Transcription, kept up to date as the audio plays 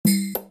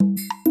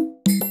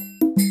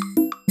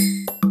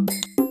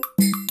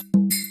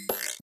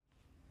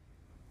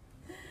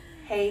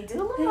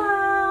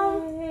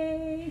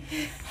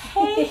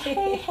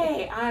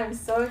I'm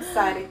so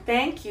excited.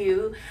 Thank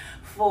you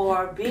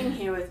for being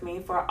here with me,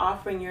 for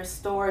offering your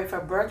story,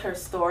 for Birth Her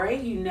Story.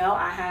 You know,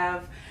 I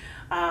have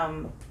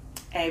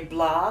a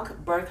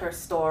blog, Birth Her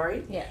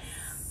Story. Yes.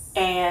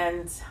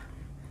 And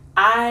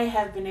I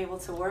have been able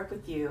to work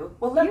with you.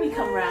 Well, let me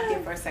come around here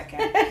for a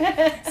second.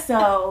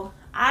 So,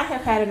 I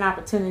have had an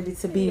opportunity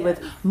to be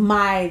with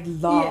my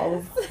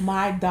love,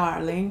 my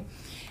darling,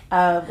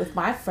 with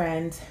my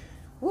friend.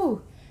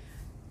 Woo.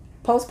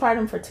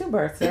 Postpartum for 2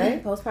 births,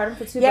 right? Postpartum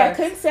for 2 births. Yeah, I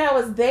couldn't say I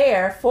was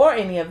there for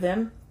any of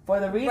them for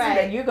the reason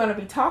that you're going to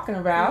be talking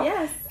about.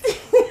 Yes.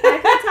 I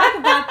can talk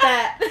about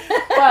that.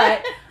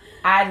 But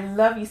I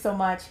love you so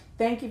much.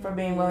 Thank you for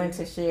being willing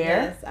to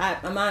share.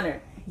 Yes, I'm honored.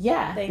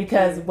 Yeah, Thank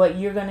because you. what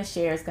you're going to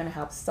share is going to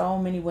help so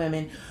many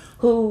women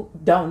who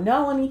don't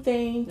know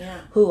anything,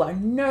 who are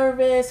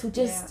nervous, who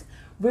just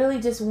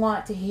really just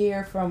want to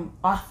hear from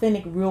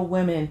authentic, real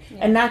women,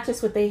 and not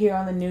just what they hear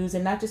on the news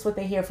and not just what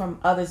they hear from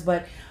others,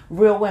 but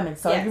real women.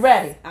 So are you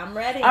ready? I'm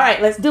ready. All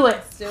right, let's do it.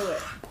 Let's do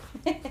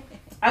it.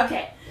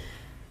 Okay.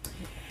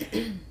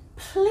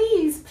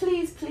 Please,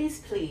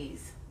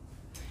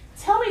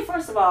 tell me,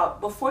 first of all,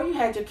 before you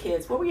had your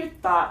kids, what were your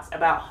thoughts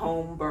about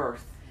home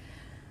birth?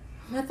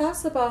 My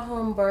thoughts about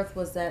home birth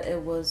was that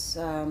it was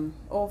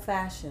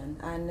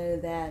old-fashioned. I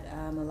knew that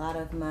a lot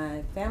of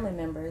my family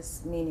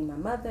members, meaning my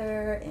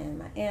mother and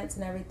my aunts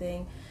and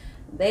everything,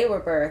 they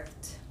were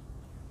birthed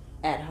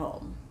at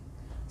home.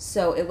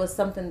 So it was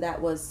something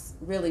that was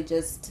really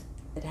just,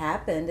 it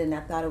happened, and I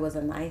thought it was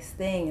a nice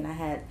thing, and I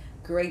had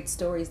great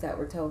stories that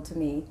were told to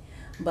me,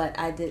 but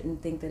I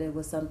didn't think that it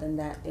was something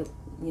that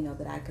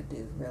that I could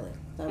do, really.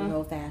 So it was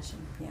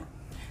old-fashioned, yeah.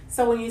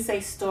 So when you say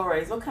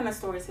stories, what kind of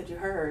stories had you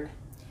heard?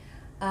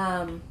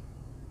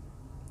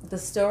 The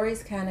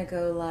stories kind of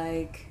go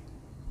like,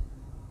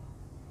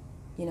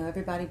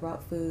 everybody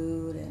brought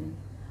food, and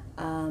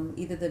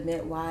either the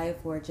midwife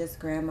or just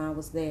grandma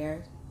was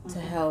there to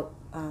help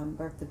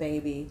birth the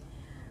baby.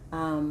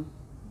 And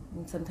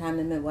sometimes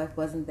the midwife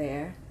wasn't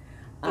there.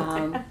 Had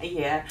some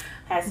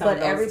but of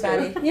those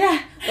everybody, too.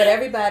 But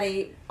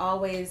everybody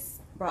always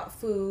brought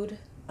food.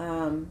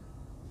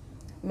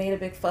 Made a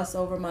big fuss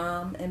over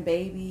mom and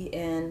baby,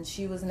 and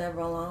she was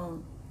never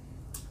alone.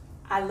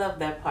 I love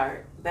that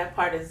part. That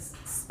part is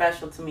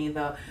special to me,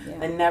 though.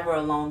 The never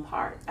alone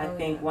part. I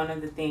think one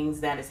of the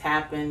things that has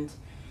happened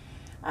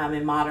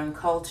in modern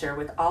culture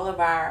with all of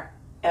our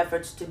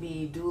efforts to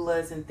be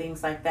doulas and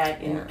things like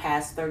that in the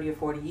past 30 or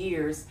 40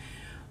 years,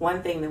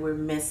 one thing that we're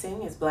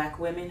missing is Black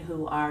women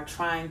who are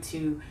trying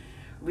to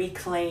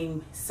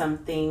reclaim some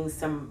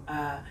things,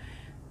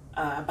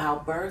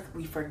 about birth.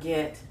 We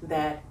forget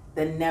that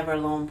the never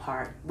alone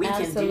part. We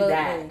can do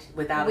that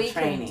without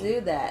training. We can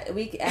do that.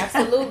 We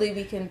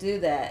can do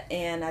that.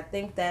 And I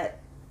think that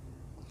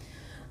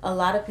a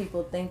lot of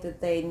people think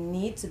that they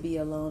need to be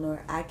alone,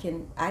 or I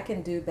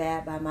can do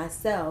bad by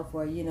myself,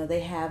 or they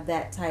have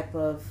that type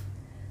of,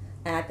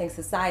 and I think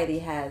society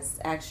has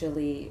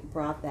actually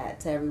brought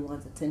that to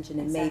everyone's attention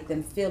and made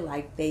them feel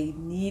like they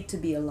need to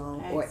be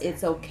alone, or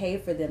it's okay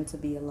for them to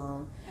be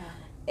alone.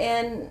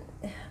 And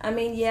I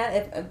mean,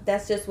 if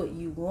that's just what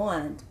you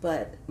want,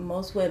 but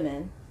most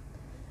women,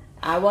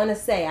 I want to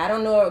say, I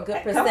don't know a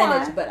good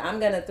percentage, but I'm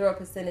going to throw a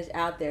percentage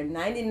out there.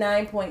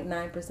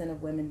 99.9%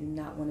 of women do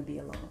not want to be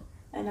alone.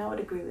 And I would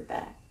agree with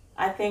that.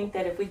 I think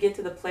that if we get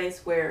to the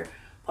place where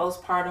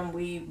postpartum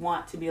we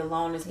want to be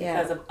alone, it's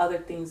because of other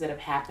things that have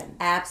happened.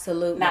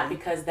 Absolutely. Not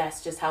because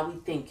that's just how we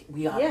think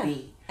we ought to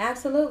be.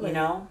 Absolutely.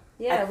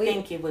 I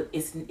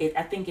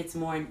think it's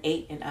more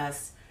innate in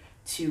us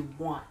to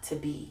want to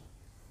be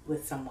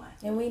with someone.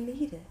 And we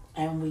need it.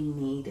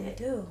 We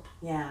do.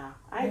 Yeah,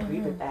 I agree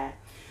with that.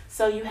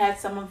 So you had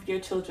some of your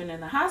children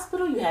in the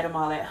hospital. You had them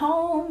all at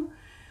home.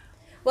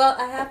 Well,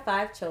 I have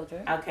 5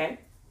 children. Okay.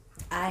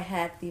 I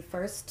had the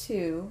first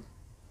 2,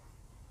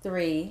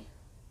 3.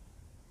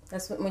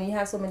 That's when you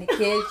have so many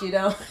kids, you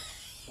don't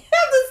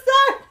have to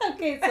start.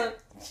 Okay, so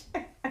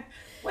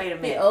wait a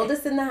minute. The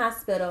oldest in the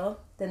hospital,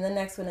 then the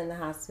next one in the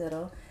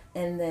hospital,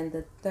 and then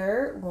the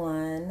third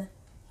one,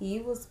 he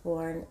was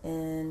born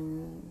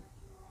in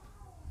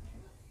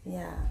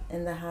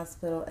the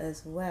hospital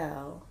as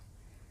well.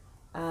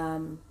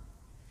 And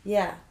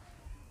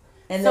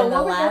so then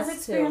what were those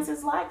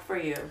experiences like for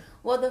you?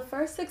 Well, the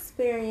first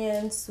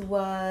experience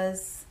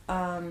was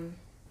a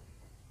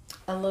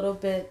little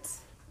bit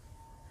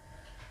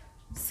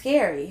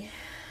scary,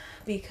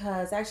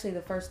 because actually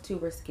the first 2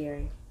 were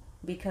scary,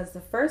 because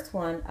the first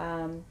one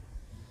I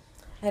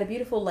had a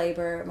beautiful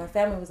labor. My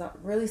family was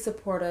really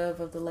supportive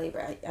of the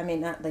labor.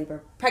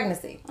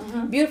 Pregnancy.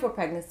 Beautiful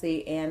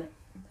pregnancy, and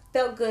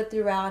felt good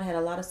throughout. Had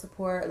a lot of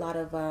support, a lot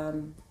of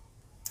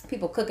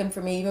people cooking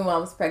for me even while I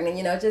was pregnant.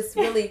 Just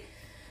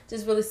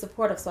really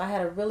supportive. So I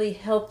had a really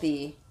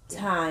healthy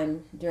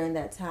time during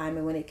that time.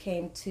 And when it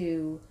came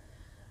to,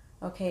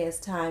 okay, it's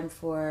time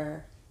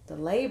for the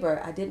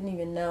labor, I didn't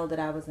even know that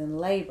I was in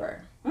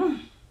labor.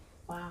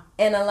 Wow.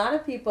 And a lot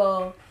of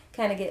people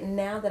kind of get,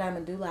 now that I'm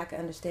a doula, I can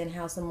understand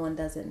how someone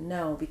doesn't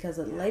know, because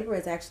labor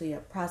is actually a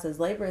process.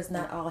 Labor is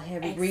not all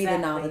heavy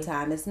breathing all the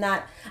time. It's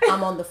not,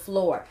 I'm on the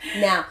floor.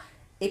 Now,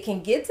 it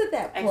can get to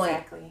that point.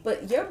 Exactly.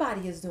 But your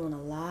body is doing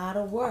a lot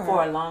of work.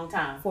 For a long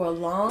time. For a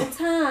long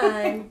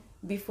time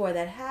before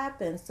that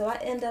happens. So I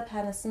end up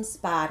having some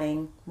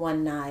spotting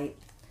one night.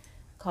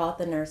 Called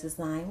the nurse's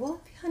line. Well,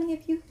 honey,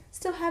 if you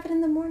still have it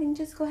in the morning,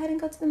 just go ahead and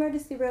go to the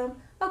emergency room.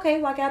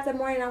 Okay, well, I got up that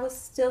morning, I was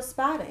still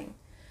spotting.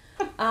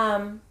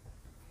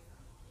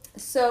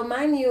 So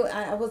mind you,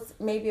 I was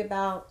maybe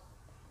about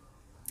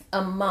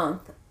a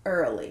month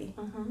early.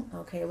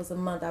 Okay, it was a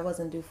month. I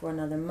wasn't due for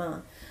another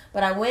month.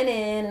 But I went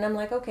in and I'm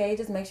like, okay,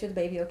 just make sure the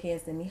baby okay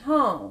and send me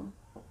home.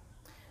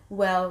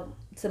 Well,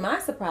 to my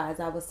surprise,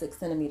 I was 6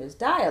 centimeters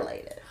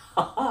dilated.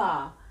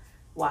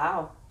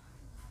 Wow.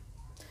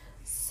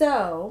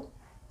 So,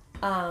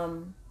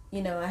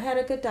 you know, I had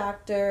a good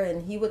doctor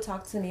and he would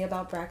talk to me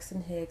about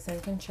Braxton Hicks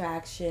and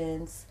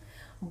contractions,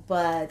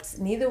 but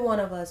neither one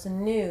of us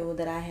knew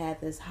that I had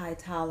this high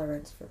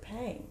tolerance for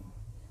pain.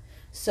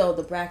 So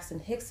the Braxton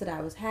Hicks that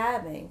I was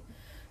having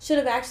should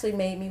have actually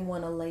made me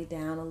want to lay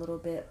down a little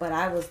bit, but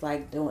I was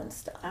like doing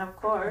stuff. Of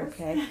course.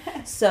 Okay.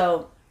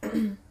 So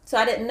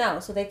I didn't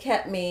know. So they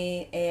kept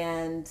me,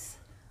 and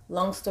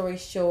long story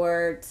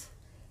short,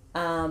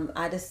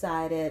 I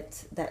decided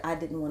that I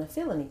didn't want to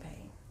feel any pain.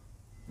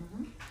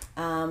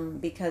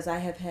 Because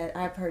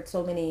I've heard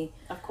so many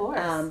of course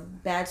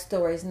bad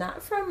stories,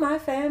 not from my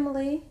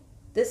family.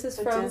 This is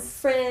from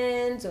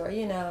friends or,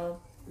 you know,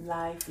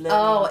 life living.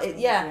 Oh,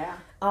 yeah.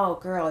 Oh,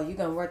 girl, you're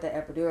gonna work the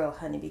epidural,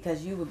 honey,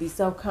 because you will be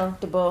so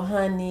comfortable,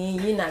 honey.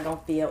 You're not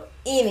gonna feel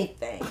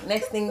anything.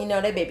 Next thing you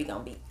know, that baby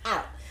gonna be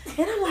out.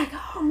 And I'm like,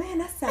 oh man,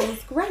 that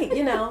sounds great,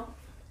 you know.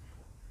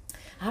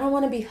 I don't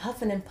want to be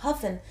huffing and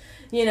puffing,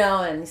 you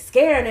know, and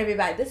scaring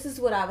everybody. This is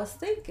what I was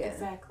thinking.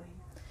 Exactly.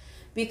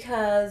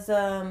 Because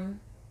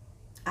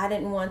I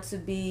didn't want to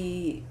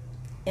be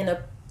in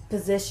a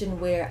position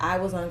where I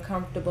was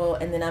uncomfortable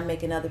and then I'm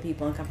making other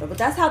people uncomfortable. But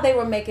that's how they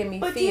were making me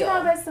feel. But you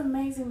know, that's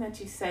amazing that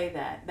you say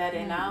that. That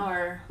in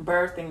our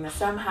birthing, that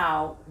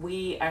somehow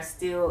we are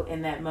still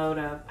in that mode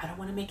of, I don't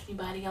want to make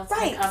anybody else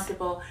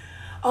uncomfortable.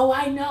 Oh,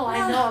 I know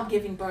I'm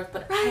giving birth,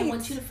 but I don't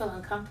want you to feel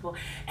uncomfortable.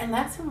 And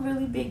that's a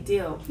really big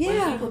deal.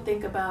 When people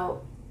think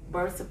about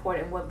birth support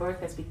and what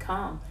birth has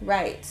become.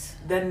 Right.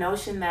 The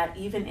notion that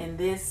even in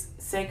this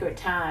sacred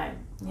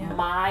time,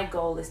 my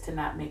goal is to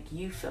not make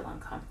you feel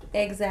uncomfortable.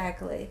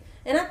 Exactly.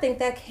 And I think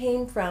that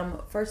came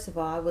from, first of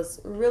all, I was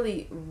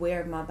really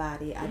aware of my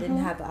body. I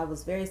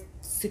was very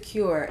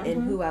secure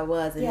in who I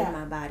was and in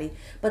my body.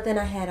 But then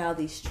I had all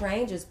these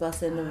strangers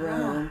bust in the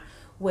room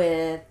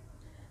with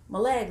my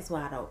legs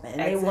wide open.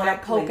 And they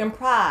want to poke and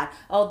prod.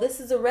 Oh,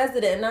 this is a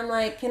resident. And I'm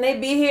like, can they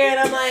be here? And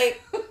I'm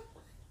like,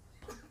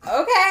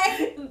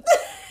 okay.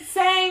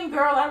 Same,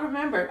 girl, I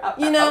remember.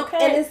 You know,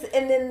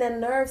 and then the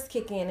nerves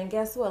kick in. And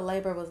guess what?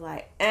 Labor was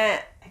like,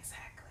 Exactly.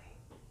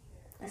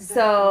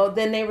 So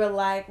then they were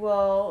like,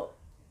 well,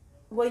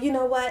 you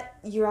know what?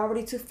 You're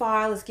already too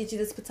far. Let's get you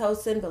this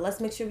Pitocin, but let's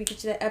make sure we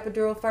get you that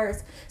epidural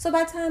first. So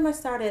by the time I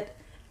started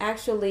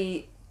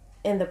actually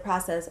in the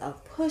process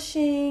of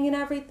pushing and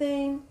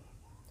everything,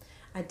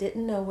 I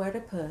didn't know where to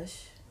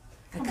push.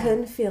 I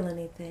couldn't feel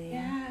anything.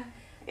 Yeah.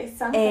 It's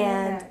something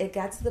and it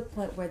got to the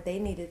point where they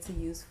needed to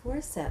use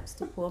forceps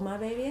to pull my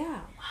baby out.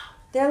 Wow.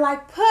 They're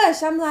like,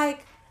 push. I'm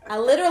like, I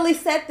literally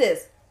said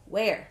this.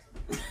 Where?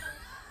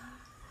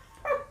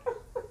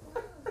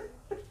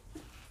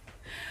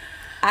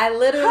 I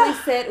literally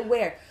said,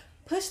 where?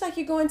 Push like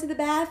you're going to the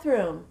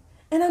bathroom.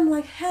 And I'm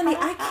like, honey,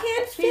 I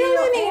can't feel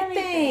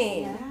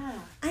anything. Yeah.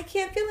 I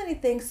can't feel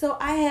anything. So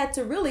I had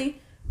to really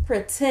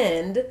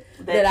pretend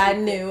that I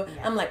knew.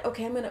 Yeah. I'm like,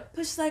 okay, I'm going to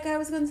push like I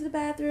was going to the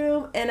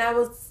bathroom. And I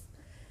was,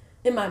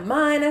 in my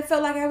mind, I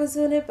felt like I was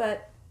doing it.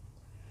 But,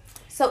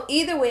 so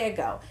either way I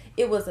go,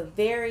 it was a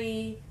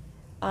very,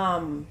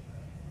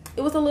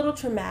 it was a little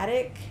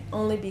traumatic,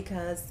 only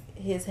because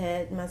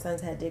my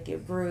son's head did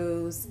get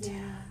bruised.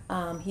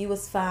 Yeah. He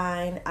was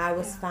fine. I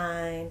was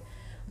fine.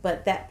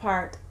 But that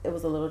part, it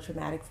was a little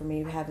traumatic for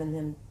me, having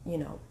him, you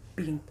know,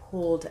 being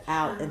pulled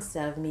out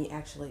instead of me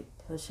actually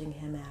pushing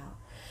him out.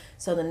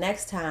 So the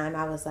next time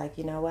I was like,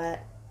 you know what?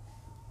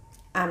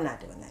 I'm not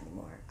doing that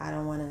anymore. I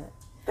don't want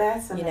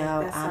to, you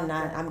know,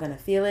 I'm going to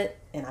feel it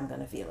and I'm going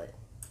to feel it.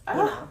 You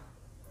know.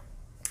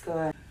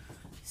 Good.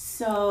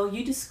 So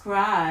you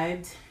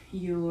described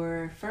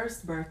your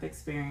first birth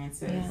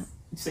experiences,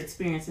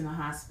 experience in the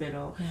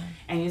hospital,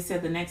 and you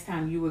said the next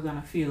time you were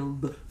going to feel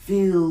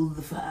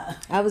the fire.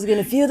 I was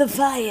going to feel the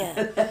fire.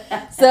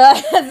 So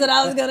that's what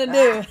I was going to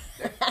do.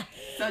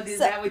 So is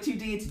that what you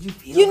did? Did you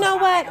feel You know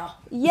what?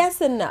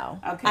 Yes and no.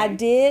 Okay. I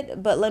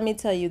did, but let me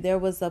tell you, there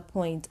was a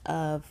point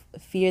of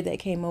fear that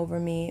came over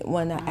me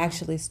when I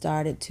actually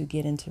started to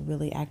get into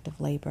really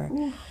active labor.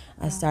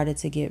 I started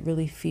to get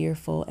really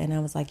fearful, and I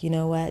was like, you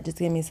know what? Just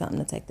give me something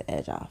to take the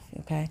edge off,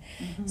 okay?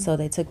 So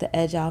they took the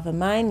edge off, and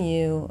mind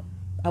you,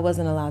 I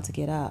wasn't allowed to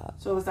get up.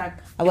 So it was like...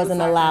 I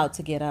wasn't allowed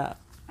to get up.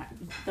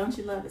 Don't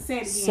you love it? Say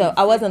it again. So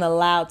I wasn't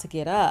allowed to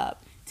get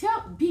up.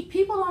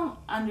 People don't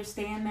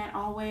understand that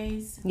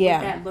always, what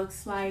that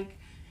looks like,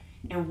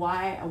 and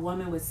why a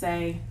woman would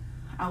say,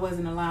 I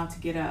wasn't allowed to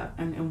get up,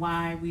 and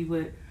why we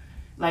would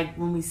like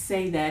when we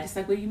say that, it's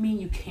like, what do you mean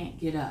you can't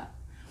get up?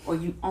 Or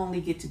you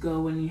only get to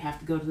go when you have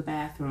to go to the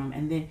bathroom.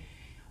 And then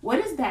what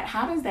is that?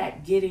 How does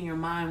that get in your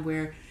mind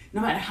where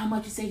no matter how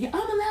much you say, yeah,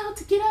 I'm allowed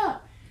to get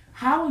up?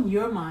 How in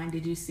your mind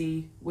did you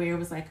see where it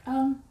was like,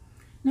 no,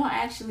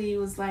 actually it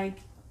was like.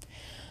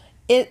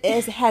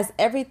 It has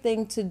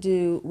everything to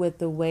do with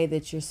the way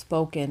that you're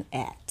spoken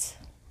at.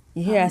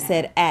 You hear I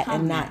said at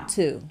and not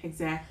to.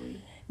 Exactly.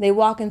 They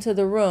walk into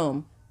the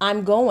room.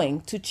 I'm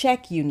going to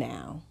check you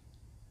now.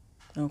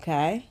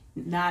 Okay?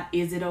 Not,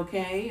 is it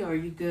okay? Or are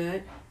you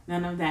good?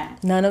 None of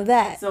that. None of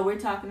that. So we're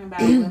talking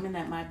about women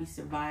that might be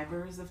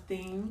survivors of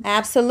things.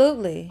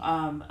 Absolutely.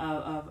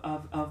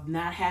 Of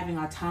not having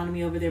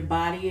autonomy over their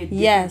body at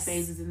different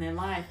phases in their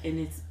life. And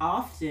it's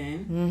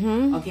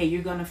often, okay,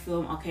 you're going to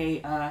feel,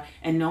 okay,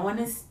 and no one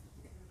is,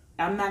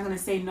 I'm not going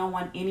to say no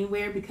one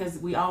anywhere, because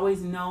we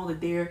always know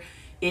that there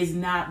is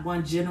not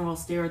one general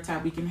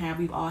stereotype we can have.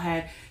 We've all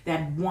had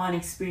that one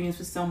experience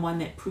with someone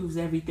that proves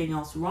everything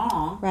else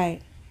wrong.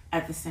 Right.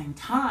 At the same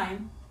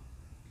time,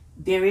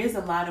 there is a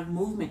lot of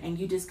movement, and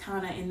you just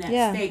kind of in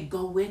that state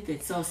go with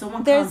it. So if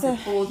someone comes and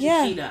pulls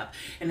your feet up,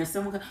 and if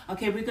someone goes,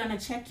 okay, we're going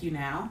to check you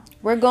now.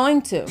 We're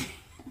going to.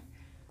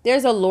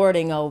 There's a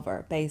lording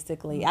over,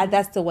 basically.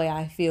 That's the way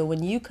I feel.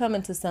 When you come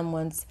into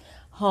someone's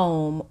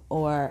home,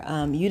 or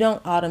you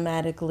don't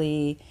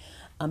automatically,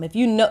 if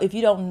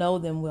you don't know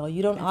them well,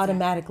 you don't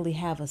automatically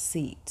have a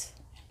seat.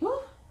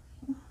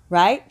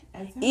 Right?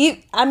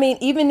 Exactly.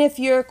 Even if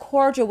you're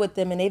cordial with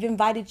them and they've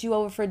invited you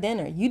over for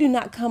dinner, you do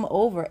not come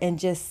over and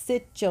just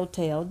sit your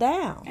tail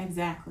down.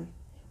 Exactly.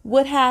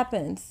 What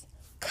happens?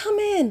 Come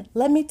in.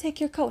 Let me take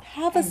your coat.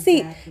 Have a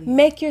seat.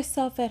 Make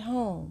yourself at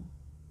home.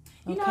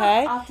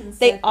 Okay?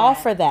 They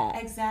offer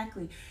that.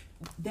 Exactly.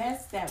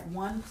 That's that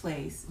one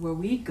place where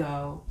we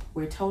go,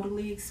 we're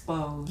totally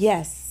exposed.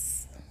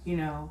 Yes. You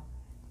know,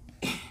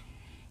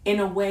 in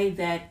a way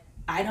that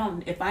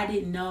if I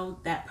didn't know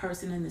that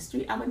person in the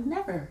street, I would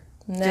never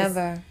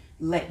just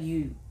let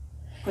you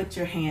put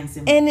your hands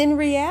in. And in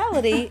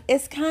reality,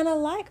 it's kind of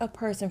like a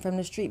person from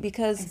the street,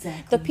 because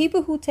the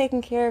people who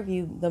taking care of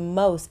you the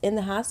most in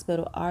the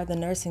hospital are the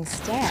nursing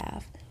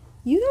staff.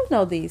 You don't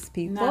know these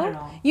people. Not at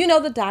all. You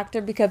know the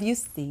doctor because you've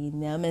seen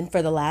them, and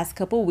for the last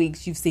couple of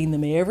weeks, you've seen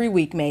them every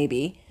week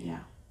maybe. Yeah.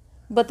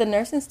 But the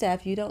nursing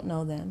staff, you don't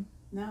know them.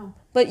 No.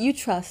 But you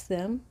trust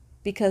them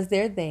because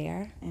they're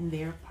there. And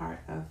they're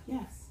part of,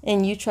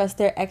 And you trust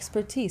their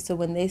expertise. So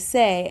when they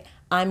say,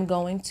 I'm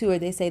going to, or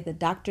they say the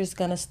doctor's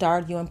going to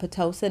start you on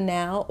Pitocin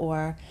now,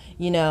 or,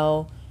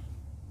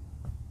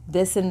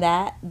 this and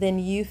that, then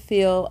you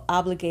feel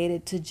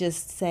obligated to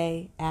just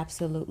say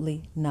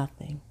absolutely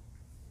nothing.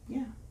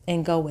 Yeah.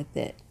 And go with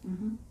it.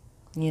 Mm-hmm.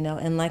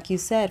 And like you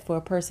said, for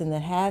a person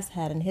that has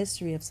had a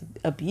history of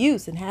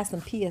abuse and has some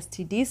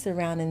PTSD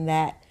surrounding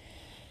that,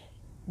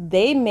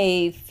 they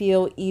may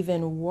feel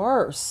even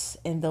worse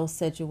in those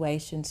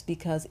situations,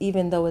 because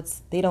even though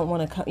they don't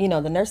want to come,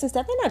 the nursing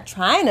staff, they're not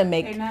trying to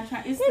make, they're not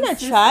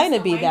trying to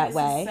be that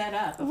way. Set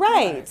up,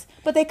 right. Course.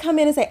 But they come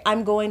in and say,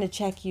 I'm going to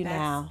check you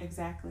now.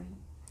 Exactly.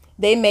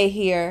 They may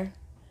hear,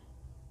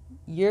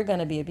 you're going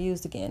to be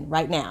abused again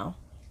right now.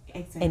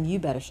 Exactly. And you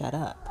better shut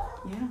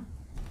up. Yeah.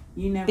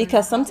 You never.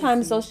 Because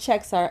sometimes those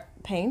checks are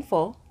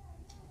painful.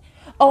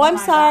 Oh, I'm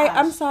sorry. Gosh.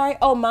 I'm sorry.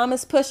 Oh,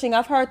 mama's pushing.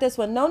 I've heard this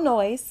one. No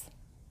noise.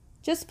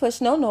 Just push,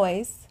 no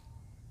noise.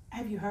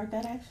 Have you heard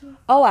that actually?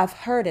 Oh, I've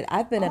heard it.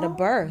 I've been at a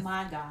birth.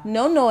 My God.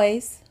 No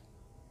noise.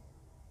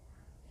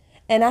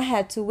 And I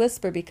had to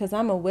whisper, because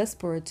I'm a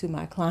whisperer to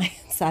my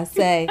clients. I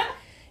say,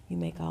 you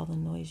make all the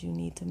noise you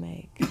need to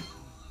make.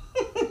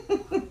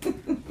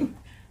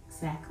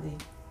 Exactly.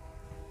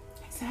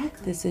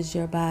 This is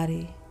your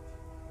body.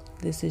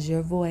 This is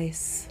your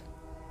voice.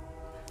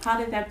 How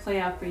did that play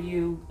out for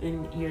you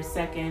in your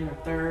second or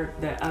third,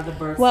 the other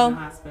births in the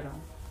hospital?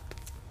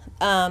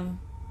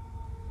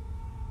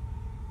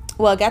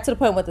 Well, it got to the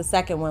point with the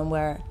second one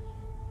where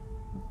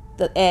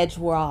the edge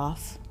wore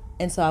off,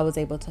 and so I was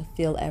able to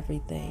feel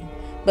everything.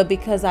 But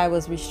because I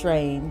was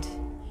restrained,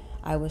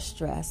 I was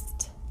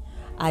stressed.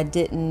 I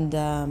didn't,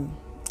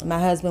 my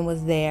husband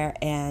was there,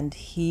 and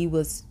he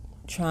was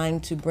trying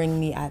to bring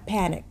me, I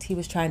panicked. He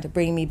was trying to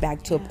bring me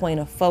back to a point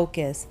of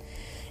focus,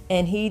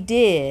 and he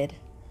did,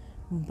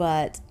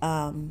 but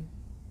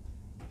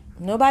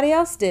nobody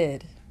else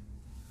did.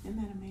 Isn't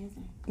that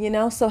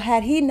amazing? So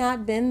had he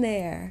not been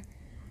there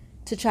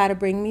to try to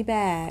bring me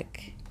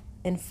back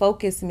and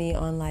focus me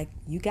on, like,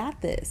 you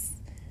got this,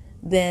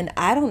 then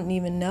I don't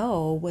even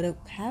know what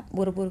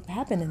would have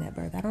happened in that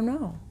birth. I don't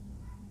know.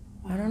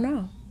 Wow. I don't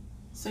know.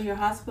 So your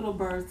hospital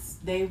births,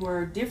 they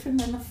were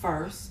different than the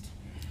first,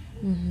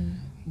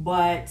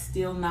 but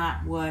still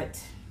not what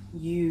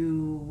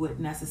you would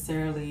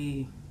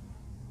necessarily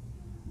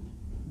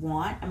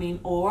want.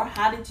 Or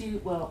how did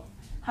you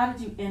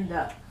end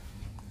up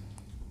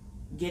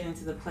getting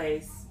to the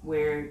place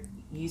where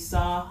you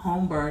saw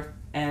home birth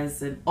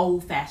as an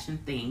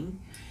old-fashioned thing,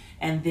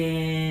 and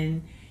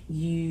then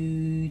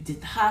you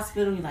did the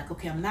hospital, you're like,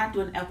 okay, I'm not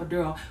doing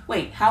epidural.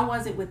 Wait, how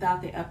was it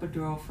without the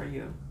epidural for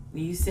you?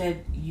 You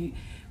said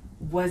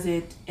was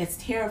it as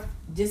terrible?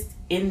 Just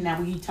in that,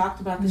 when you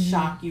talked about the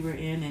shock you were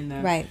in, and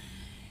the right.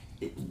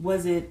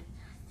 Was it?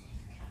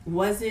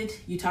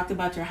 You talked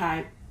about your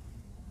high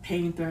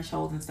pain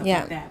threshold and stuff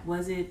like that.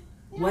 Was it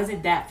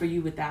that for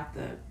you without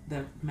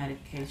the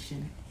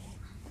medication?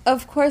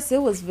 Of course,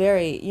 it was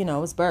very, it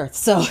was birth,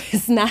 so birth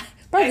is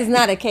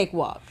not a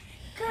cakewalk.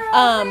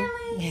 Girl,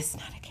 really? It's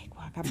not a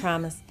cakewalk, I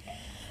promise.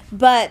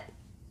 But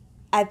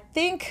I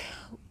think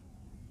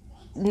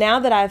now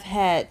that I've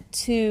had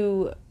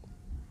 2,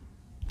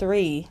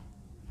 3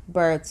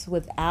 births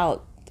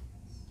without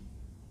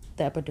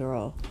the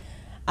epidural,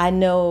 I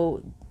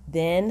know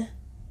then,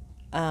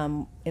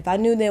 if I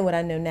knew then what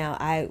I know now,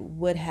 I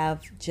would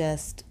have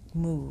just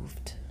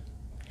moved.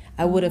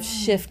 I would have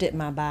shifted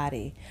my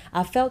body.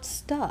 I felt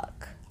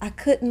stuck. I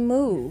couldn't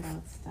move.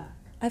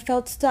 I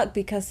felt stuck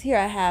because here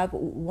I have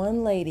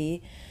one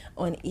lady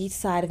on each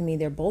side of me.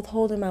 They're both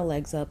holding my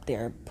legs up.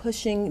 They're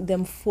pushing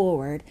them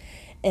forward.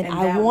 And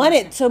I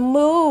wanted to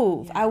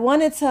move. Yeah. I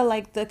wanted to,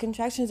 like, the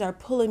contractions are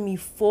pulling me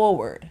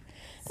forward.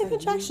 The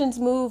contractions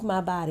move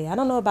my body. I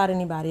don't know about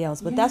anybody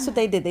else, but that's what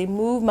they did. They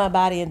moved my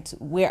body into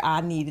where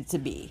I needed to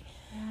be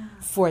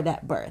for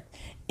that birth.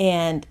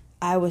 And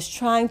I was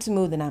trying to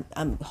move, and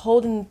I'm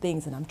holding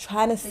things, and I'm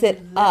trying to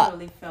sit up. You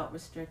literally felt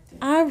restricted.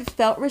 I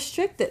felt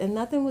restricted, and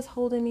nothing was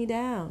holding me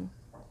down.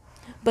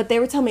 But they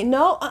were telling me,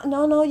 no,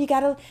 you got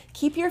to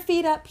keep your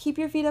feet up.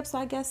 So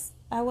I guess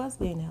I was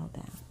being held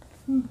down.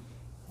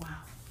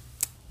 Wow.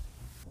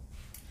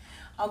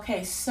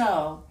 Okay,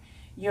 so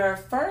your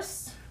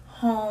first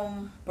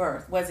home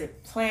birth, was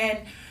it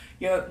planned?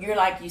 You're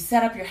like, you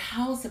set up your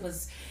house. It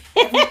was,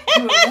 you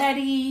were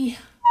ready.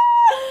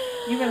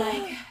 You were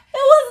like... It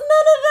was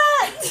none of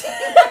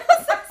that.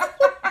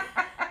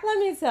 Let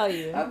me tell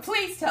you.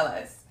 Please tell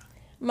us.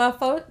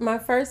 My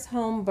first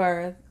home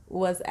birth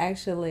was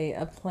actually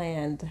a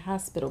planned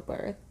hospital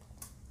birth.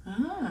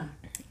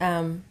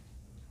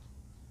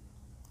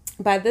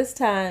 By this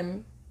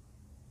time,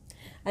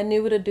 I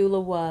knew what a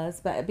doula was,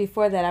 but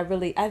before that, I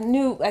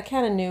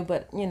kind of knew,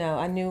 but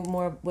I knew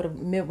more what a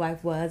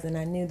midwife was, and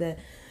I knew that,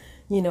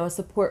 a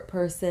support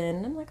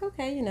person. I'm like,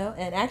 okay, and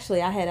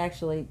actually, I had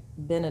actually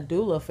been a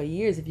doula for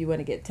years, if you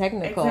want to get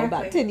technical,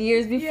 about 10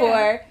 years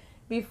before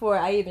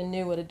I even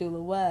knew what a doula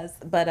was.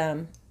 But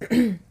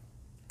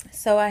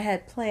so I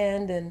had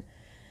planned, and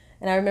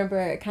I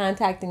remember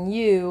contacting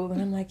you,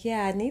 and I'm like,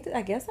 yeah,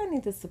 I guess I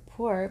need the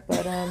support,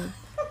 but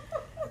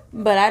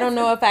but I don't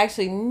know if I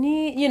actually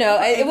need,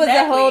 it was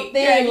the whole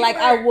thing,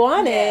 I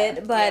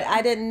wanted, but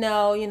I didn't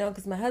know,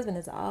 because my husband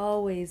has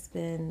always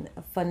been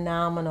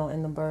phenomenal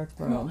in the birth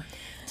room.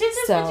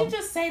 Would you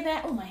just say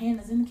that? Oh, my hand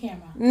is in the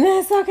camera.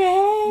 That's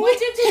okay.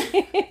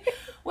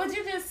 Would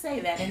you just say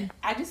that? And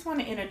I just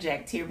want to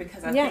interject here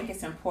because I think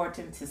it's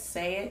important to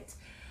say it.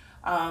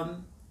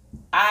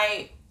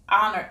 I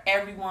honor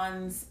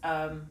everyone's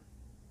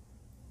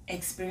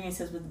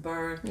experiences with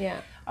birth.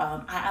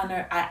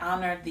 I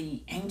honor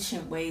the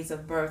ancient ways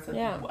of birth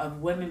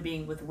of women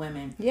being with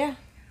women.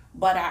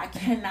 But I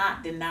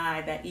cannot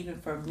deny that even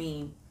for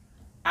me,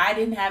 I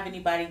didn't have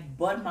anybody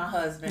but my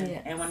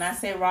husband. And when I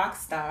say rock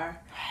star,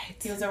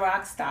 he was a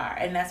rock star,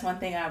 and that's one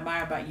thing I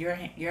admire about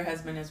your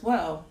husband as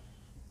well.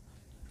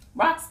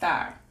 Rock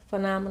star,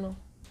 phenomenal.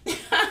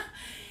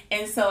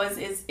 And so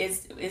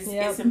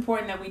it's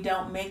important that we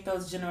don't make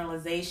those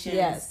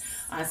generalizations.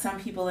 Some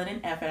people, in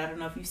an effort, I don't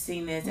know if you've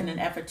seen this, in an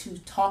effort to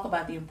talk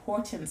about the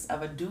importance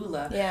of a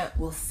doula,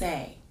 will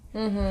say,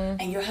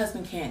 and your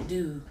husband can't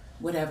do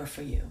whatever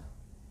for you.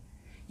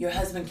 Your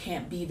husband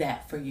can't be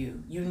that for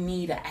you. You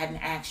need an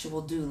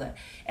actual doula.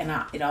 And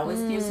it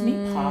always gives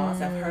me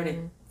pause. I've heard it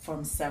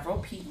from several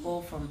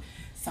people, from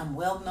some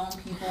well-known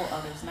people,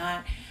 others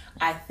not.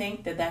 I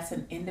think that that's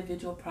an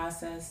individual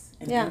process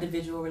and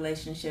individual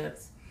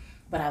relationships.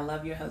 But I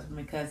love your husband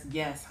because,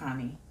 yes,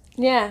 honey.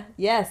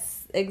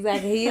 Yes,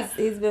 exactly.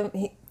 He's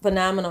been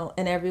phenomenal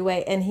in every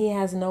way, and he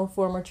has no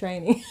formal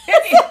training.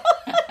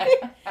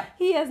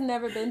 He has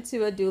never been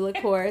to a doula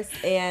course,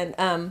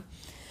 and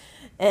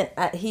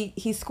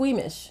he's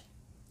squeamish.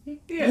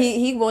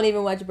 He won't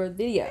even watch a birth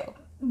video.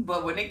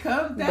 But when it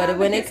comes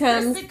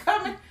down,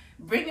 coming,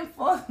 bringing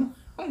forth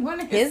one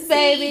of his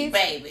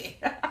baby,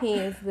 he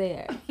is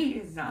there. He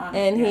is on,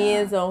 and he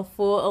is on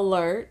full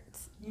alert.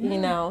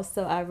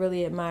 So I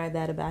really admire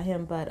that about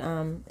him, but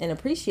and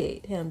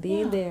appreciate him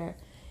being there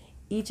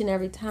each and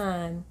every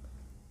time,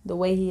 the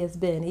way he has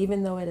been,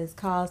 even though it has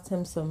caused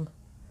him some.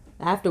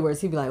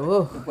 Afterwards, he'd be like,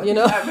 "Whoa,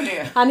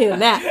 I need a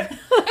nap."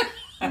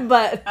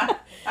 But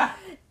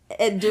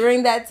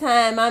during that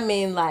time, I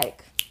mean,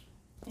 like,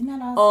 isn't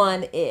that awesome?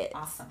 On it.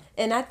 Awesome.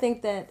 And I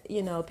think that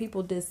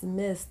people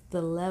dismiss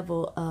the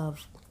level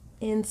of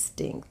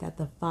instinct that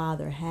the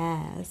father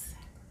has.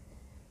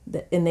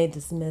 And they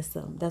dismiss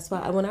them. That's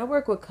why when I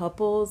work with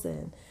couples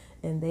and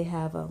they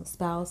have a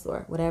spouse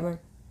or whatever,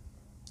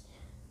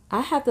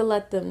 I have to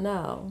let them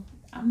know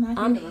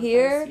I'm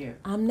here.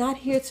 I'm not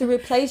here to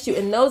replace you.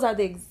 And those are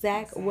the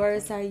exact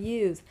words I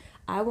use.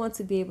 I want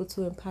to be able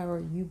to empower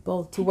you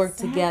both to work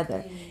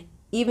together,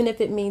 even if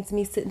it means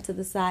me sitting to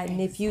the side.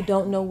 And if you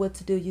don't know what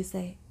to do, you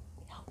say,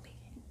 "Help me."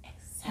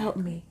 Help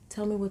me.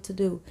 Tell me what to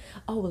do.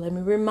 Oh, well, let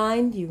me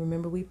remind you.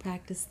 Remember, we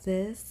practiced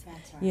this?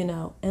 That's right. You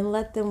know, and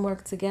let them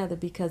work together,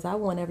 because I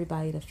want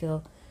everybody to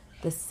feel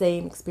the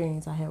same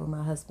experience I had with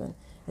my husband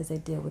as they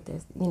did with their,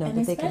 you know.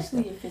 And that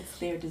especially they can, if it's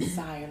their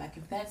desire, like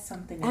if that's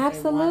something that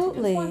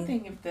absolutely. they want to do.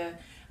 It's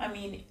one thing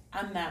if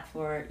I'm not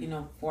for,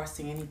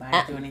 forcing anybody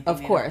to do anything of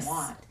they course. don't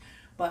want.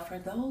 But for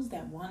those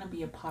that want to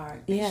be a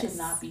part, they should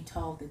not be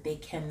told that they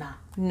cannot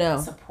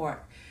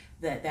support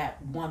that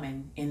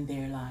woman in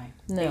their life.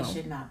 No. They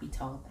should not be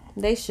told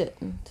that. They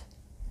shouldn't.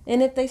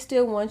 And if they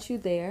still want you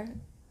there,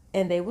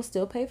 and they will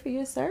still pay for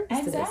your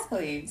services.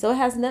 Exactly. So it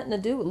has nothing to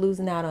do with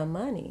losing out on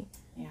money.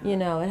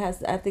 Yeah. It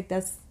has. I think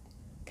that's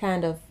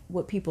kind of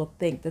what people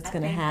think that's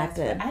going to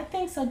happen. I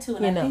think so too,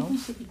 and I think we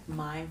should be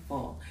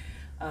mindful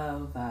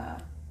of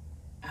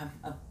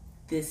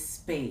this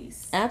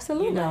space.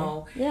 Absolutely.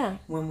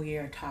 When we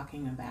are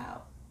talking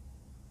about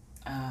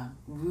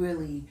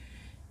really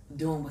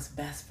doing what's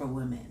best for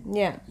women.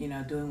 Yeah.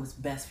 Doing what's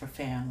best for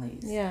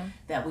families. Yeah.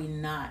 That we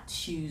not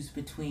choose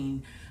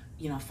between,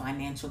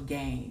 financial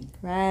gain.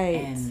 Right.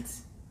 And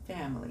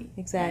family.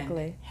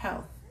 Exactly. And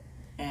health.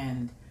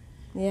 And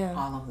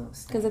all of those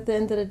things. Because at the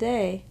end of the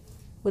day,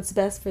 what's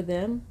best for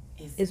them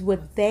is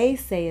what they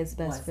say is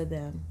best for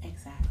them.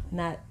 Exactly.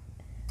 Not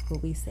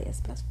what we say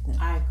is best for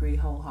them. I agree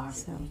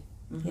wholeheartedly.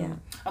 So, yeah.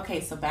 Okay,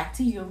 so back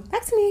to you.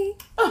 Back to me.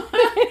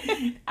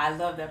 I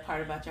love that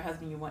part about your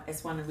husband.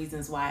 It's one of the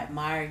reasons why I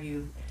admire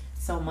you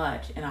so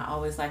much, and I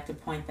always like to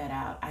point that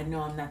out. I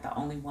know I'm not the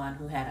only one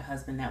who had a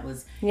husband that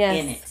was in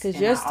it. Because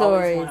your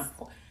stories.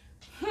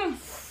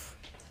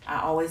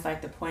 I always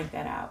like to point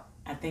that out.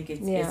 I think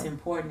it's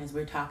important as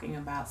we're talking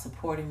about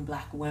supporting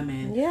Black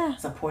women,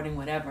 supporting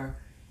whatever.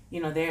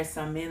 There are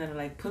some men that are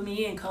like, put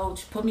me in,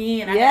 coach, put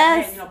me in.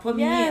 Put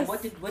me in.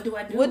 What do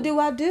I do? What do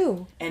I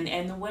do?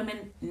 And the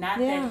women, not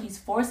that he's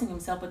forcing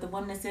himself, but the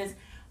woman that says,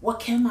 what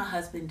can my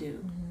husband do?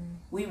 Mm-hmm.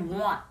 We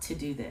want to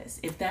do this.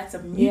 If that's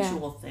a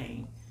mutual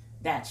thing,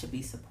 that should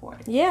be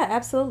supported. Yeah,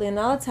 absolutely. And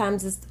a lot of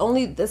times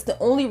that's the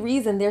only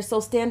reason they're so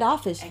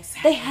standoffish.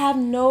 Exactly. They have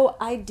no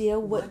idea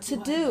what to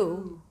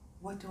do.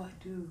 What do I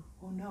do?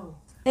 Oh no.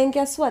 And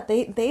guess what?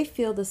 They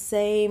feel the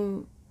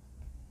same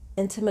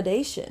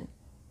intimidation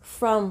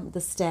from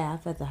the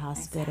staff at the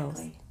hospitals.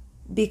 Exactly.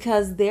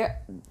 Because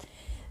they're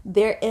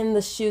in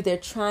the shoe. They're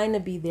trying to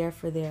be there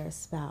for their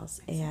spouse.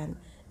 Exactly. And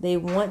they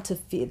want to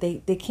feel,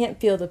 they can't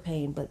feel the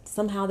pain, but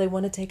somehow they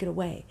want to take it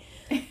away.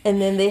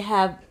 And then they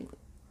have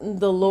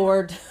the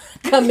Lord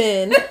come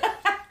in.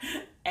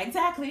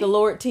 Exactly. The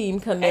Lord team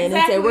come in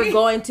and say, we're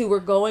going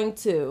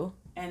to.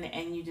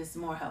 And you're just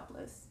more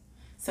helpless.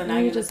 So now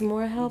you're just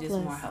more helpless.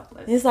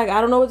 It's like,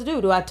 I don't know what to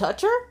do. Do I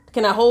touch her?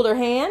 Can I hold her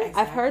hand?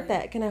 Exactly. I've heard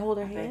that. Can I hold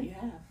her hand? Bet you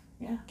have.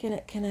 Yeah.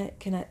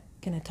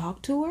 Can I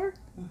talk to her?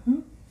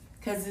 Mm-hmm.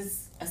 Because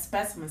it's a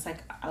specimen. It's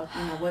like,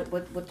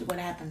 what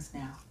happens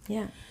now?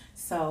 Yeah.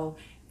 So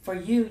for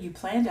you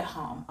planned a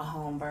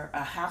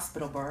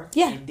hospital birth.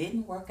 Yeah. It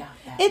didn't work out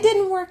that way. It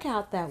didn't work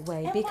out that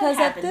way. And because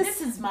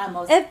this is my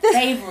most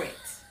favorite.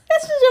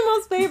 This is your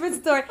most favorite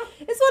story.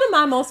 It's one of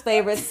my most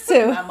favorites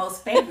too. My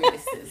most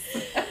favorite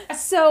is.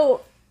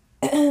 So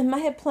I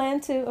had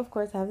planned to, of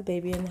course, have a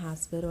baby in the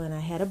hospital, and I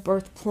had a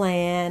birth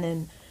plan,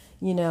 and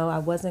I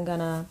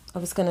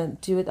was gonna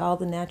do it all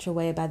the natural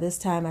way. By this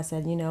time, I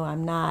said,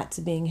 I'm not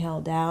being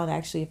held down.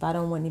 Actually, if I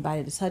don't want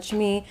anybody to touch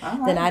me,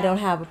 then I don't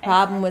have a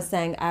problem with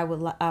saying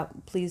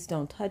please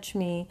don't touch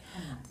me,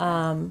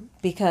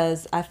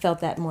 because I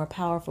felt that more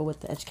powerful with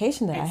the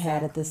education that I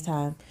had at this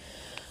time.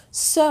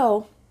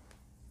 So,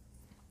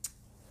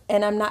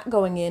 and I'm not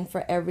going in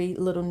for every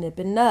little nip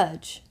and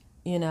nudge.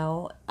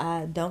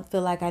 I don't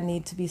feel like I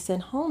need to be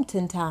sent home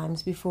 10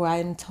 times before I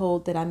am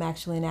told that I'm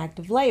actually in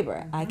active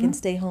labor. Mm-hmm. I can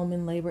stay home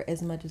in labor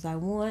as much as I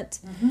want.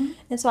 Mm-hmm.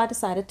 And so I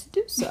decided to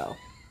do so.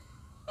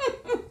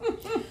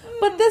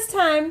 But this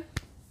time,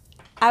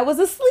 I was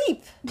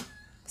asleep.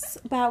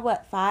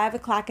 About 5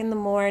 o'clock in the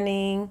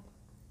morning.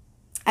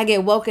 I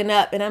get woken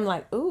up and I'm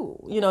like, ooh,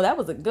 that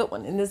was a good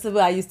one. And this is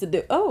what I used to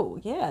do.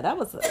 Oh, yeah,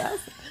 that's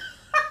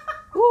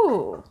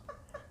ooh.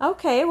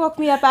 Okay, it woke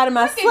me up out of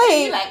my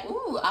sleep. Like,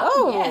 ooh,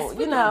 yes,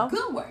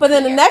 good work. But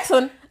then the next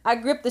one, I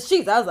gripped the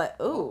sheets. I was like,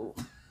 ooh,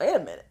 wait a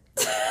minute.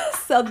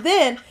 So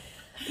then,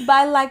 so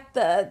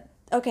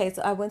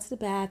I went to the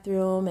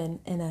bathroom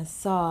and I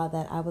saw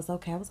that I was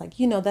okay. I was like,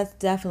 that's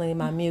definitely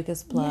my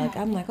mucus plug.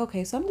 Yeah, I'm like,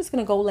 okay, so I'm just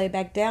going to go lay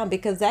back down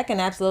because that can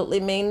absolutely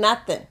mean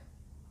nothing,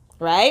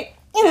 right?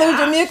 You lose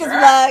your mucus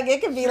plug.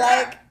 It could be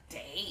like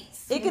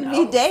days. It could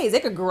be days.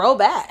 It could grow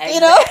back,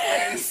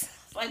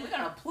 Like, we're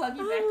going to plug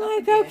you back up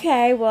again. Like,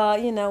 okay,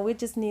 well, we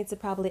just need to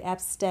probably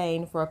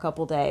abstain for a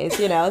couple days,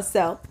 so I'm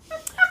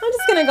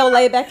just going to go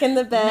lay back in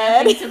the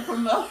bed. Nothing to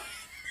promote.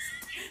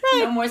 Right.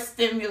 No more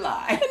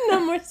stimuli.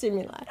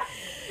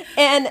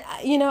 And,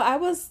 I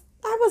was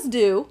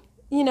due,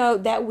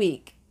 that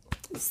week.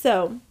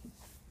 So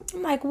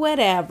I'm like,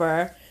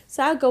 whatever.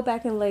 So I go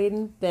back and lay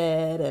in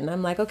bed, and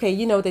I'm like, okay,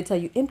 what they tell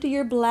you, empty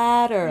your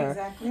bladder.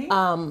 Exactly.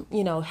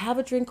 Have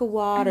a drink of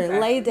water,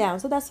 lay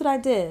down. So that's what I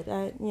did,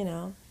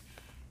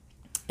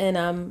 And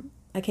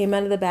I came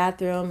out of the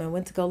bathroom and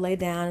went to go lay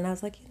down, and I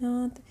was like,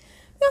 I'll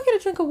get a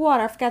drink of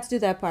water. I forgot to do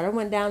that part. I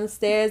went down the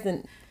stairs,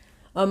 and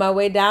on my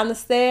way down the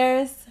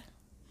stairs,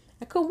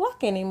 I couldn't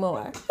walk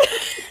anymore.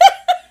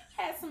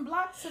 Had some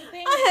blocks and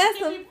things. I had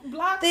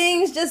some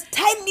things just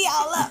tighten me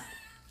all up.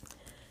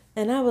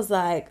 And I was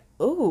like,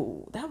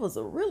 ooh, that was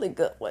a really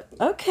good one.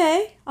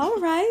 Okay, all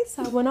right.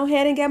 So I went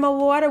ahead and got my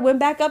water, went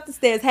back up the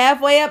stairs.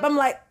 Halfway up, I'm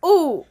like,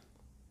 ooh.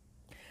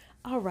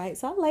 All right,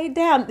 so I laid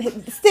down.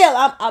 Still,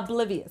 I'm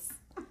oblivious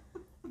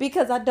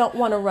because I don't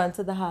want to run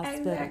to the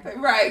hospital.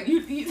 Exactly, right.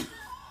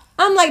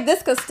 I'm like,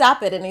 this could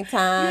stop at any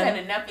time. You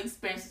had enough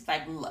experience. It's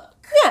like,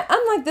 look. Yeah,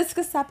 I'm like, this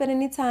could stop at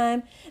any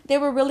time. They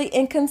were really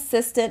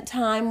inconsistent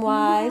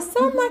time-wise.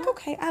 So I'm like,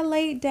 okay, I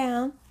laid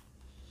down.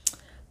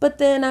 But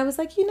then I was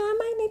like, I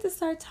might need to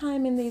start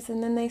timing these.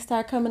 And then they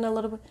start coming a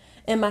little bit.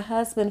 And my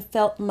husband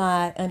felt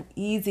my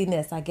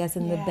uneasiness, I guess,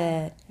 in the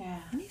bed.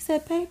 Yeah. And he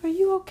said, babe, are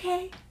you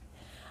okay?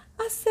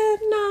 I said,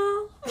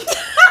 no.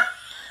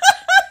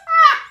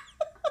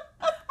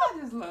 I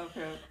just love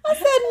him. I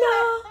said,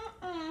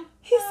 no.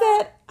 He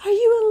said, are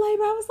you in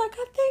labor? I was like,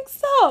 I think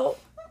so.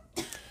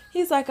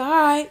 He's like, all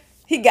right.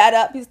 He got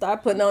up. He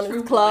started putting on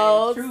his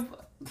clothes.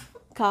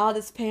 Called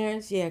his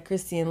parents. Yeah,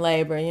 Christy in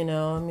labor, I'm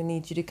going to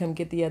need you to come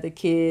get the other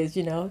kids,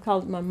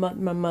 Called my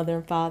mother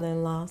and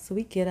father-in-law. So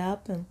we get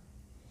up, and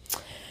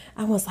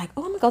I was like,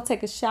 oh, I'm going to go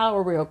take a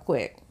shower real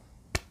quick.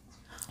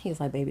 He was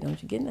like, baby,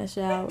 don't you get in that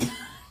shower.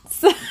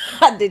 So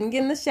I didn't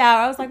get in the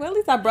shower. I was like, well, at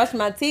least I brushed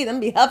my teeth. I'm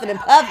going to be huffing and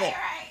puffing.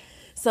 Right.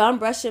 So I'm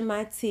brushing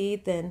my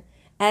teeth, and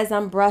as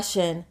I'm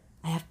brushing,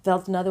 I have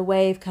felt another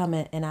wave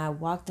coming, and I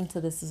walked into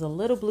this is a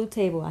little blue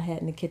table I had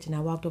in the kitchen. I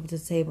walked over to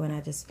the table, and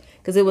I just,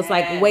 because it was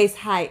like waist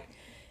height,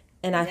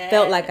 and I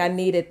felt like I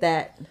needed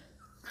that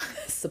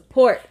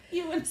support.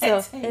 And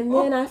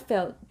then I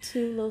felt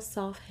two little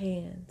soft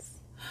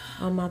hands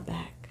on my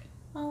back,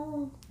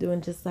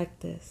 doing just like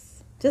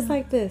this,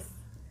 like this.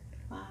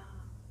 Wow.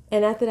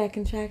 And after that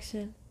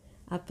contraction,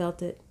 I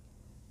felt it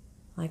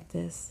like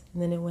this,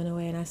 and then it went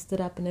away, and I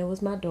stood up, and it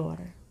was my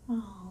daughter.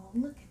 Oh,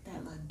 look at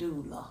that little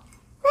doula.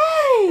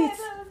 Right.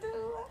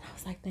 I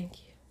was like,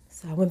 thank you.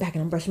 So I went back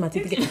and I'm brushing my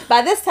teeth again.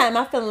 By this time,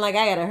 I'm feeling like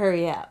I got to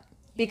hurry up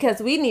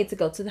because we need to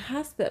go to the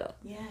hospital.